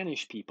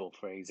Spanish people,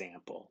 for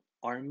example,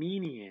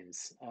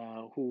 Armenians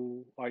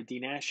who are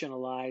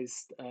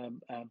denationalized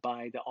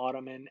by the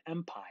Ottoman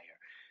Empire,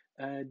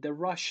 the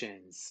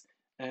Russians,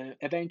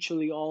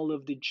 eventually all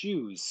of the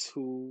Jews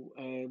who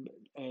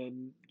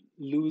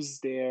lose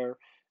their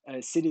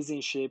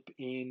citizenship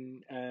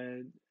in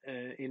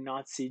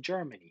Nazi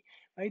Germany,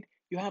 right?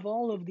 You have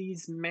all of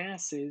these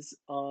masses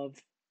of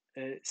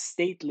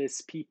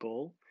stateless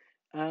people.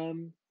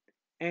 Um,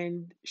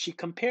 and she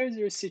compares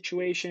their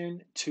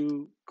situation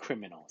to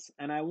criminals.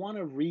 And I want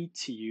to read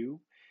to you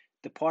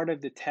the part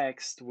of the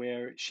text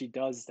where she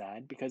does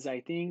that because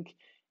I think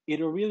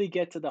it'll really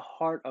get to the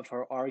heart of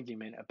her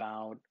argument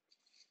about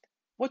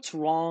what's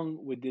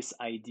wrong with this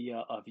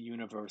idea of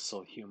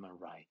universal human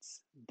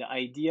rights. The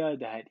idea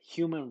that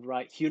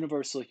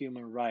universal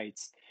human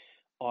rights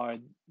are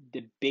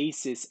the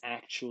basis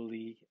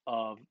actually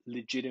of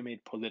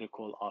legitimate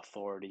political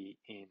authority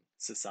in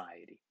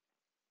society.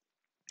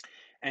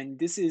 And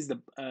this is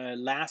the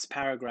last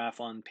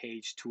paragraph on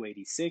page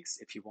 286.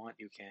 If you want,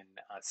 you can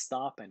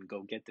stop and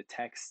go get the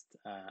text,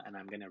 and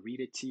I'm going to read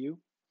it to you.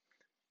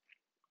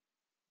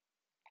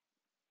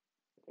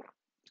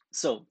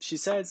 So she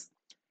says,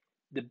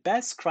 the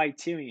best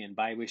criterion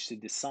by which to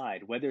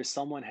decide whether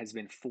someone has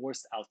been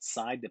forced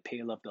outside the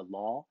pale of the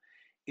law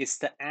is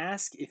to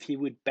ask if he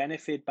would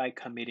benefit by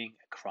committing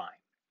a crime.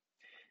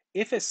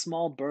 If a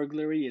small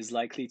burglary is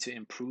likely to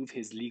improve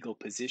his legal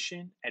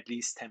position, at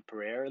least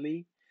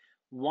temporarily,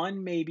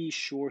 one may be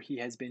sure he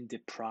has been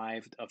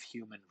deprived of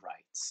human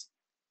rights.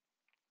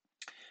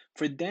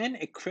 For then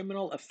a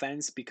criminal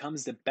offense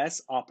becomes the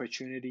best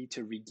opportunity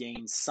to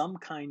regain some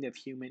kind of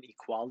human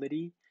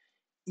equality,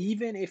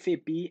 even if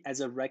it be as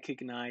a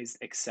recognized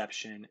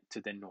exception to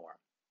the norm.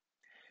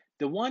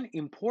 The one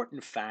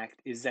important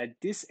fact is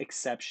that this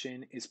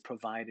exception is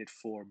provided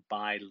for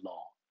by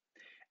law.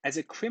 As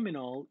a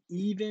criminal,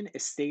 even a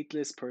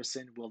stateless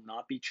person will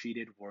not be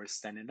treated worse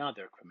than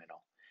another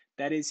criminal.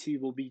 That is, he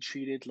will be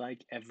treated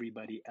like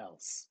everybody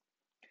else.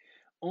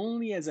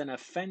 Only as an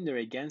offender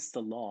against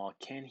the law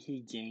can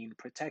he gain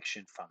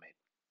protection from it.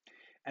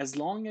 As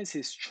long as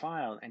his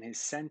trial and his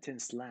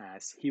sentence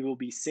last, he will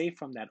be safe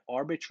from that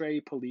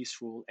arbitrary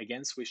police rule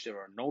against which there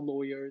are no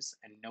lawyers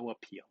and no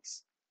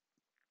appeals.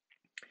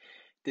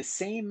 The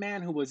same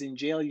man who was in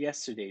jail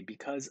yesterday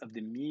because of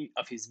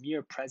his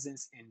mere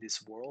presence in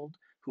this world,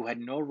 who had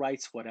no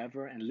rights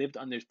whatever and lived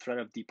under threat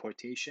of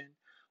deportation,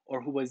 or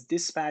who was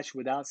dispatched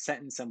without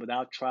sentence and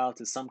without trial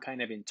to some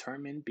kind of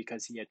internment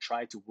because he had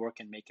tried to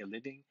work and make a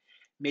living,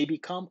 may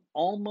become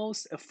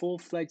almost a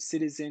full-fledged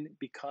citizen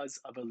because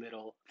of a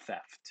little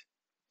theft.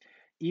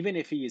 Even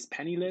if he is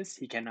penniless,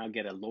 he can now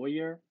get a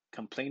lawyer,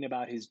 complain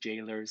about his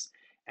jailers,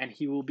 and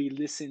he will be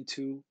listened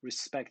to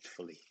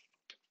respectfully.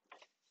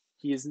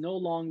 He is no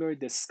longer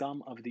the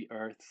scum of the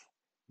earth,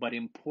 but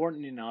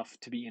important enough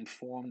to be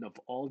informed of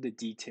all the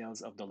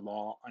details of the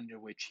law under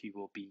which he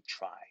will be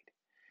tried.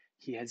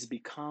 He has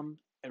become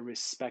a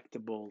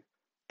respectable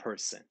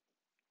person.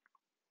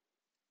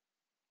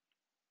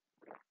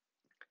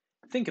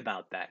 Think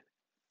about that.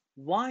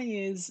 Why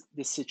is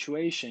the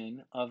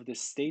situation of the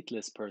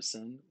stateless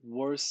person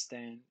worse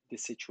than the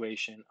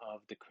situation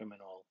of the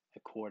criminal,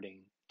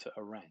 according to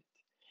Arendt?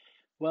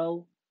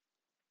 Well,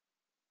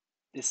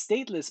 the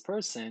stateless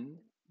person,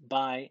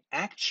 by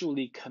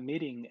actually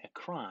committing a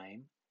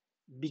crime,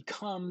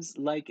 becomes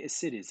like a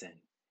citizen.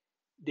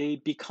 They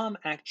become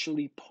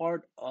actually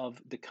part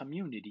of the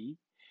community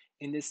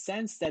in the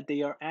sense that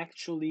they are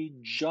actually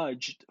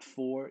judged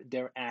for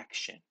their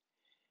action.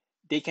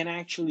 They can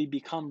actually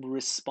become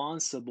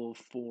responsible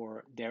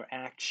for their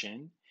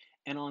action,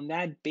 and on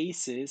that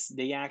basis,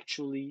 they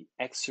actually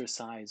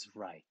exercise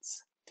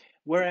rights.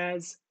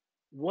 Whereas,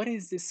 what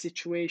is the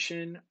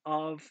situation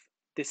of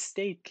the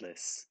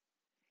stateless?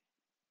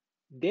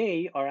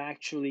 They are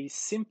actually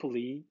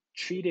simply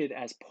treated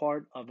as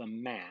part of a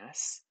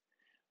mass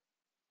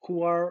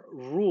who are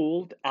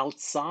ruled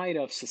outside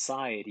of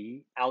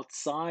society,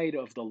 outside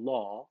of the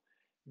law,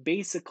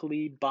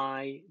 basically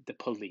by the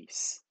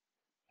police,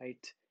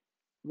 right?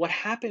 What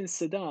happens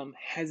to them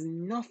has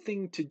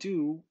nothing to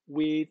do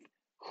with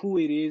who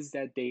it is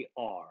that they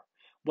are,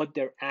 what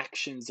their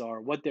actions are,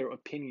 what their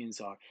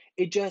opinions are.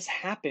 It just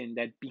happened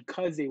that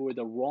because they were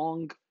the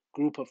wrong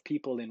group of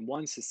people in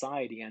one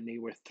society and they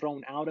were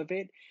thrown out of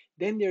it,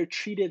 then they're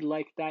treated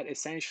like that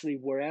essentially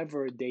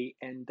wherever they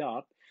end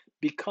up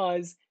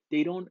because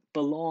they don't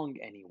belong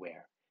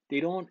anywhere.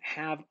 They don't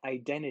have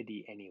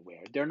identity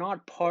anywhere. They're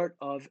not part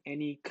of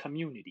any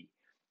community.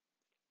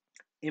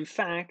 In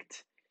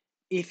fact,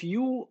 if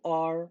you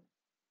are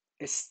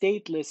a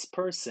stateless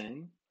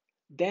person,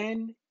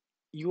 then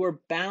you are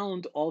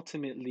bound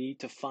ultimately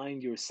to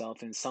find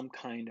yourself in some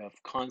kind of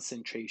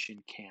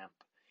concentration camp,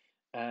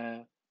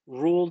 uh,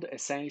 ruled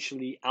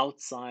essentially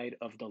outside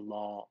of the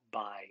law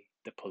by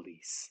the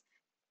police.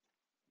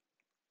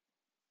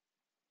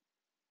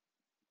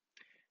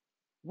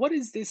 What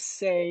does this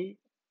say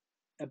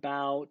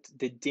about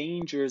the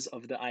dangers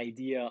of the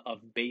idea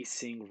of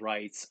basing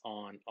rights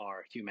on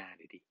our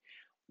humanity?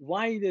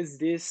 Why does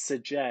this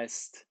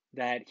suggest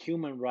that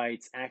human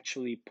rights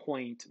actually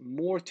point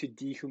more to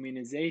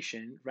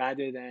dehumanization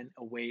rather than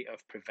a way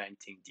of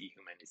preventing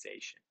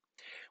dehumanization?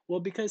 Well,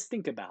 because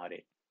think about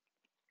it.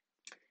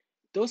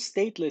 Those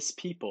stateless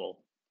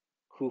people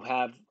who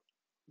have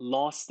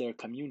lost their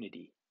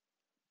community,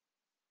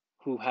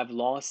 who have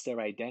lost their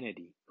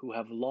identity, who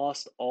have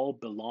lost all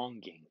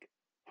belonging,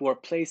 who are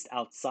placed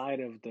outside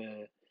of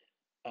the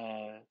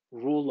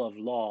rule of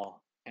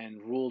law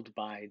and ruled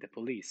by the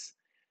police,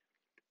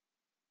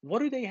 what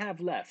do they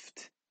have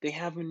left? They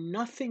have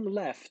nothing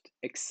left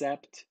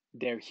except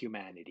their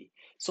humanity.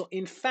 So,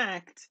 in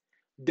fact,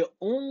 the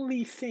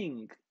only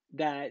thing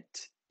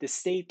that the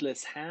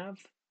stateless have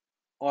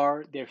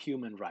are their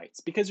human rights.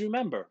 Because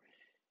remember,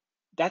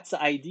 that's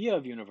the idea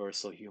of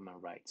universal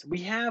human rights. We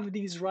have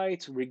these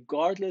rights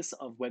regardless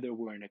of whether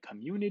we're in a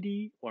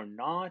community or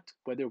not,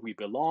 whether we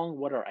belong,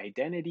 what our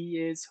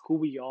identity is, who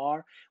we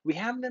are. We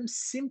have them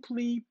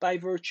simply by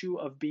virtue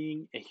of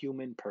being a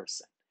human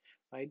person,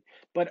 right?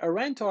 But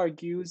Arendt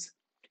argues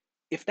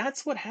if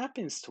that's what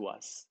happens to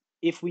us,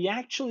 if we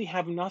actually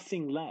have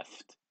nothing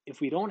left,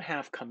 if we don't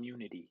have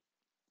community,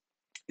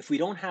 if we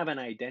don't have an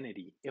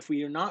identity, if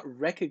we are not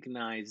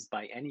recognized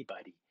by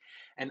anybody,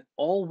 and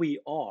all we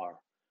are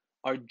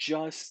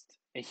just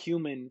a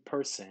human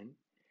person,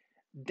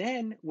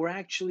 then we're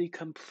actually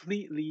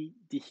completely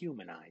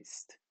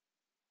dehumanized.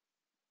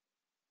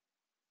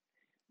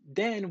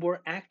 Then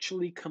we're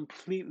actually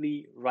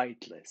completely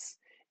rightless.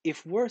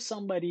 If we're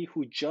somebody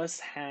who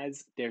just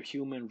has their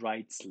human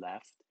rights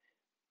left,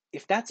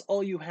 if that's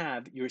all you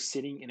have, you're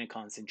sitting in a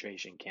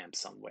concentration camp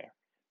somewhere,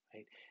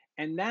 right?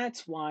 And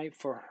that's why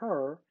for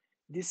her,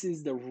 this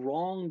is the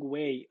wrong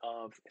way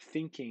of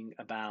thinking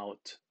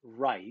about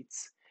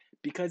rights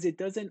because it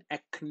doesn't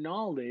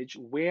acknowledge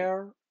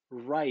where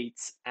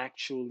rights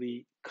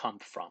actually come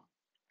from.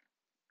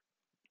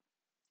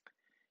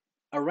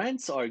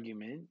 Arendt's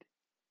argument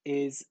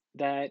is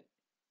that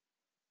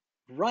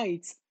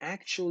rights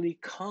actually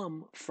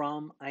come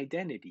from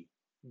identity.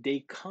 They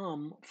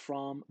come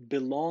from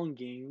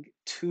belonging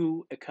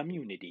to a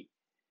community.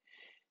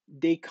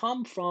 They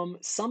come from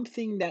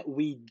something that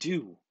we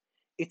do.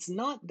 It's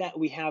not that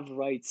we have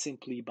rights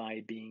simply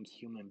by being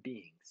human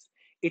beings.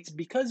 It's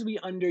because we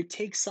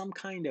undertake some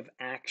kind of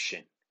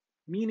action,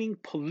 meaning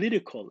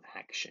political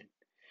action,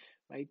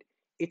 right?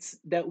 It's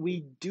that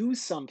we do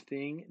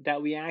something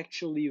that we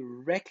actually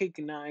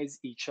recognize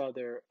each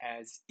other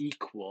as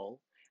equal,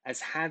 as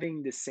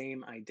having the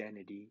same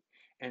identity,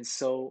 and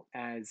so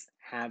as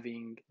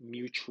having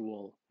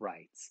mutual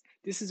rights.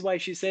 This is why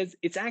she says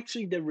it's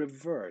actually the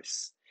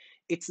reverse.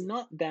 It's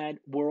not that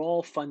we're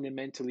all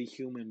fundamentally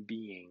human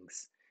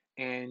beings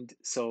and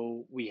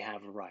so we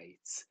have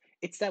rights.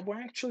 It's that we're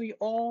actually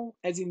all,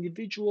 as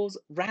individuals,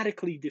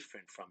 radically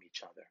different from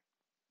each other.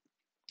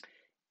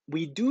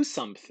 We do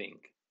something,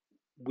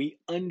 we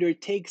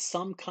undertake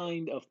some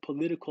kind of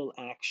political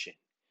action.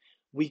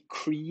 We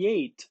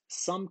create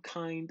some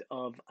kind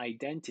of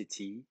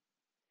identity,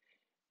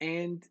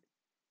 and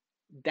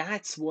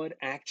that's what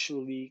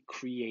actually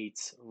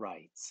creates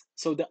rights.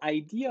 So, the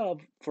idea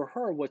of, for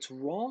her, what's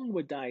wrong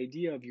with the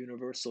idea of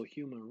universal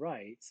human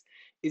rights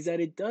is that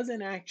it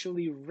doesn't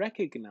actually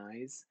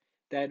recognize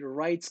that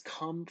rights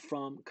come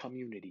from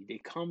community, they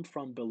come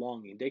from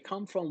belonging, they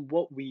come from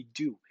what we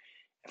do.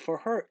 For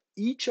her,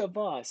 each of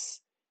us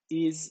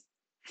is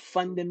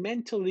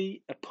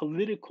fundamentally a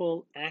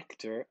political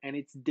actor and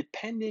it's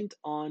dependent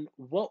on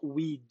what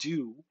we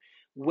do,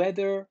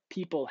 whether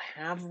people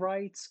have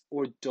rights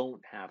or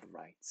don't have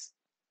rights.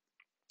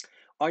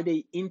 Are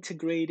they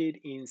integrated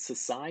in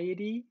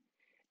society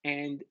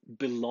and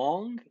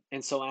belong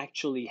and so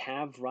actually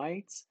have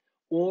rights?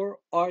 Or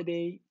are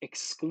they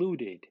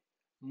excluded,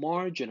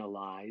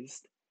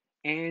 marginalized,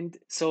 and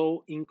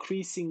so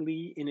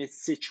increasingly in a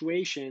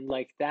situation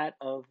like that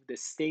of the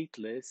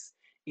stateless,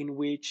 in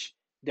which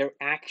their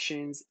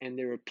actions and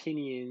their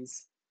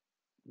opinions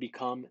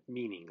become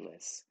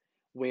meaningless,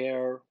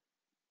 where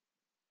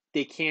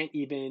they can't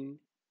even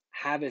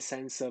have a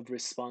sense of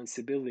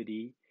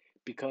responsibility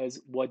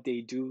because what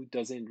they do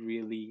doesn't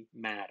really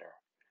matter,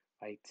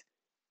 right?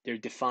 They're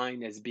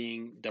defined as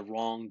being the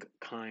wrong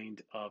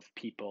kind of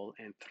people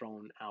and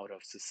thrown out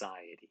of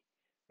society,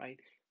 right?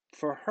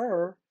 For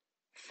her,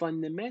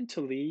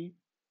 fundamentally,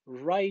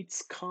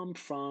 rights come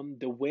from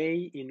the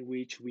way in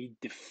which we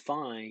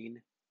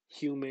define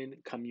human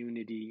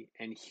community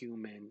and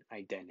human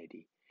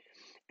identity.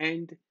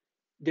 And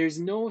there's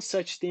no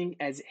such thing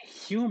as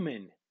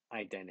human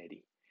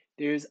identity.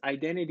 There's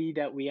identity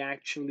that we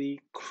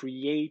actually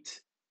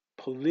create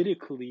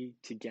politically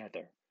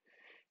together.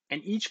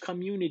 And each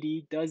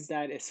community does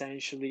that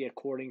essentially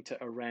according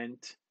to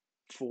Arendt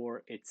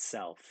for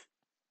itself.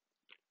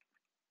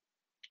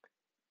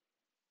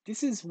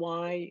 This is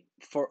why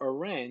for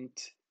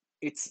Arendt,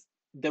 it's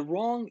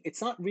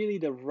not really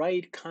the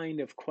right kind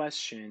of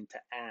question to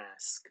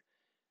ask.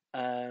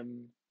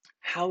 um,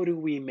 how do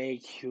we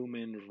make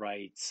human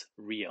rights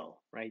real,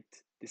 right?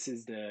 This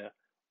is the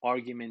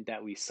argument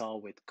that we saw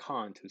with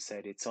Kant, who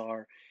said it's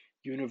our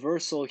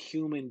universal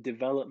human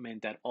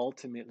development that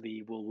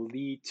ultimately will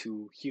lead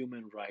to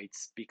human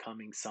rights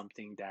becoming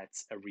something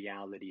that's a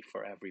reality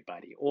for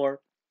everybody. Or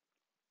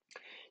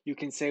you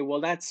can say, well,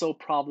 that's so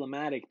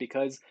problematic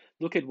because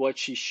look at what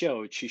she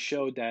showed. She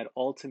showed that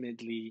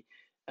ultimately,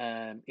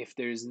 if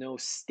there's no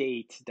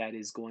state that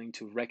is going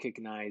to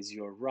recognize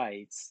your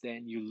rights,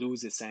 then you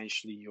lose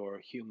essentially your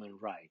human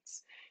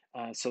rights.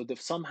 So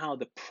somehow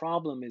the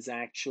problem is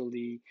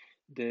actually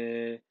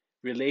the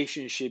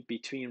relationship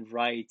between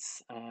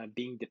rights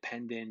being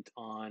dependent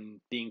on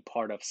being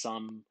part of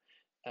some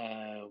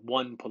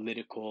one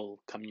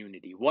political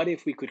community? What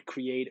if we could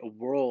create a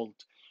world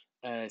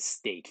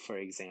state, for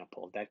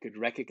example, that could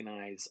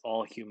recognize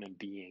all human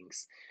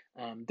beings?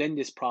 Then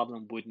this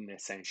problem wouldn't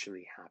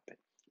essentially happen.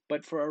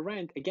 But for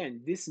Arendt,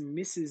 again, this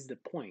misses the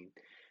point.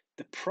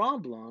 The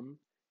problem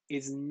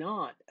is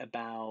not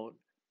about,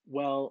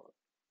 well,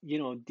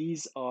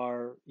 these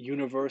are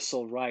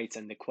universal rights,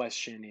 and the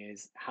question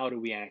is, how do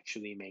we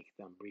actually make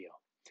them real?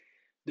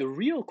 The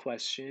real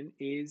question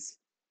is,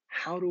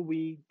 how do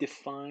we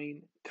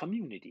define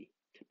community?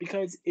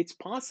 Because it's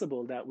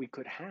possible that we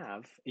could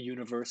have a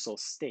universal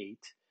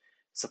state,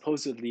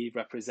 supposedly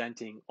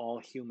representing all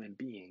human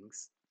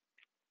beings.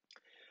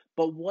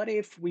 But what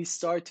if we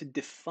start to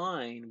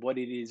define what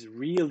it is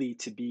really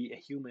to be a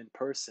human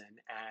person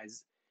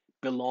as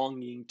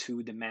belonging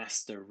to the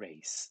master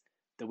race,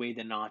 the way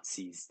the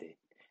Nazis did?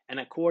 And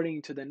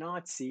according to the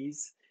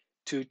Nazis,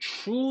 to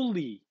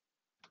truly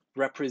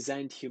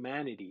represent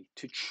humanity,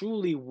 to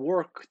truly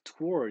work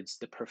towards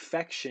the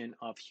perfection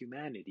of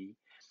humanity,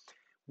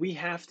 we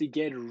have to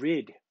get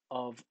rid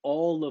of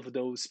all of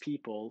those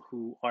people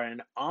who are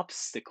an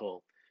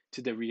obstacle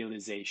to the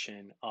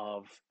realization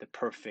of the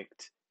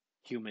perfect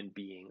human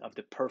being, of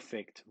the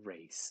perfect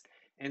race.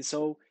 And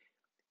so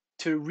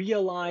to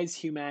realize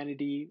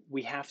humanity,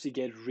 we have to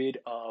get rid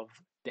of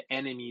the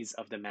enemies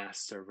of the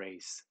master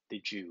race, the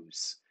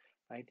Jews,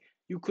 right?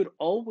 You could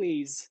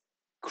always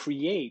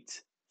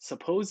create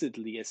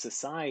supposedly a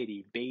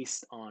society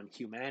based on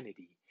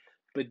humanity,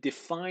 but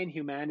define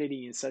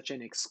humanity in such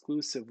an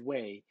exclusive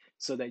way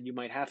so that you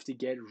might have to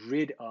get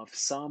rid of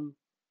some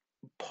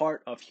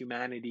part of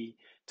humanity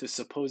to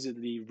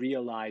supposedly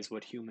realize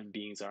what human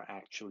beings are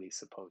actually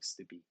supposed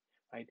to be,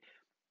 right?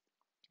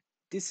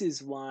 This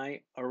is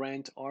why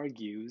Arendt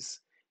argues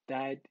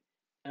that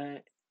uh,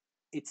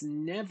 it's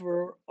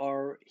never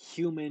our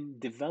human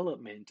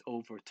development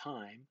over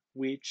time,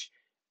 which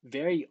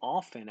very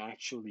often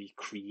actually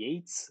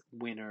creates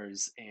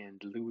winners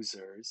and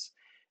losers,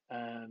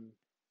 um,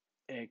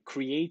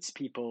 creates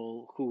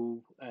people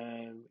who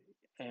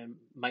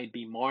might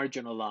be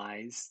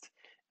marginalized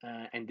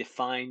and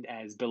defined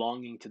as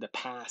belonging to the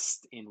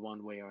past in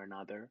one way or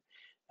another,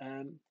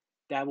 um,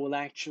 that will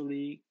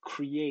actually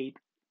create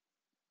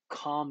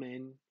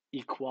common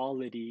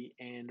equality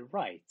and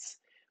rights.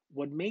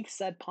 What makes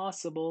that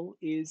possible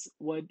is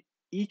what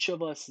each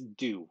of us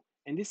do.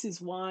 And this is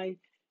why,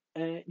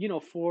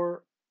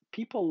 for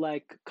people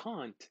like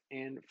Kant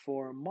and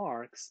for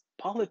Marx,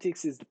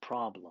 politics is the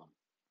problem.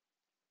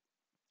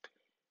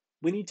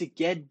 We need to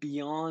get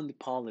beyond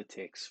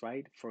politics,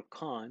 right? For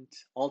Kant,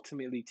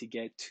 ultimately to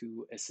get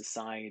to a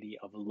society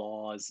of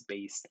laws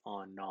based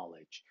on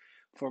knowledge.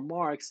 For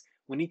Marx,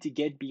 we need to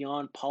get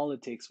beyond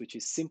politics, which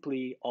is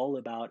simply all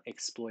about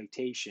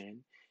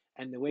exploitation.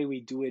 And the way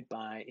we do it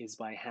is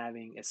by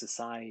having a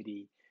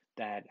society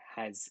that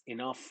has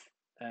enough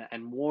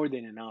and more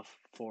than enough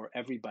for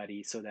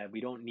everybody so that we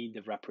don't need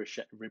the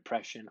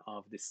repression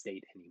of the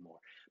state anymore.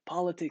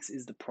 Politics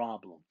is the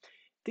problem.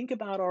 Think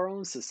about our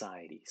own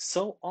society.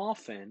 So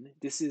often,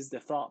 this is the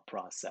thought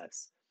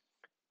process.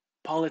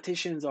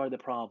 Politicians are the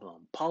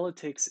problem.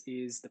 Politics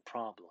is the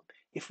problem.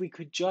 If we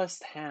could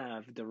just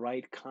have the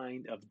right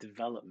kind of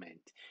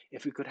development,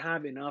 if we could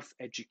have enough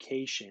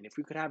education, if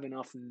we could have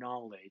enough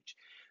knowledge,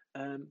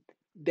 um,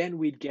 then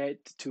we'd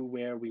get to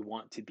where we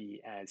want to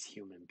be as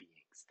human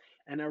beings.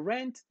 And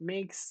Arendt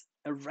makes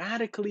a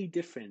radically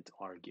different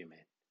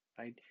argument,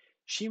 right?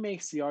 She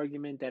makes the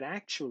argument that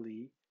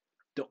actually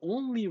the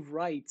only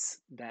rights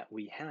that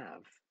we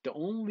have, the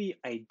only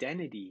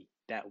identity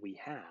that we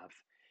have,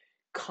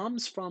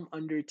 comes from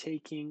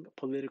undertaking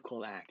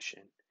political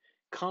action,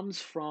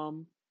 comes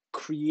from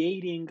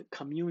creating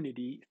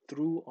community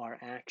through our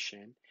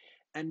action.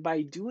 And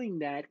by doing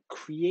that,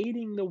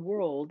 creating the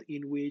world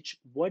in which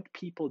what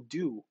people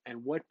do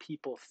and what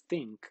people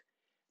think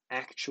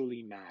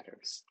actually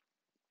matters.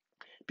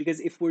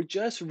 Because if we're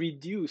just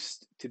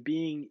reduced to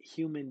being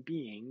human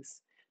beings,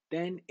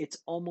 then it's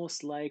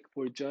almost like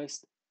we're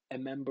just a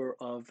member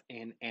of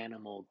an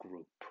animal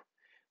group,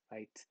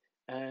 right?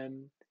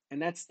 Um,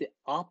 and that's the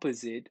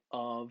opposite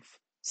of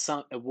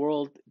a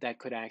world that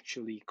could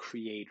actually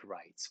create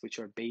rights, which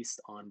are based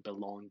on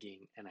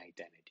belonging and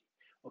identity.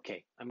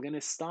 Okay, I'm going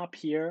to stop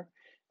here.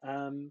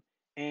 Um,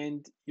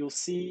 and you'll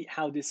see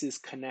how this is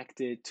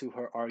connected to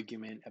her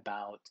argument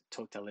about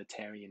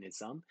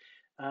totalitarianism.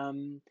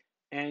 Um,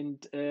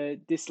 and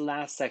this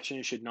last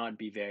section should not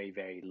be very,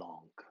 very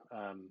long.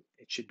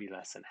 It should be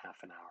less than half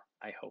an hour,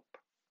 I hope.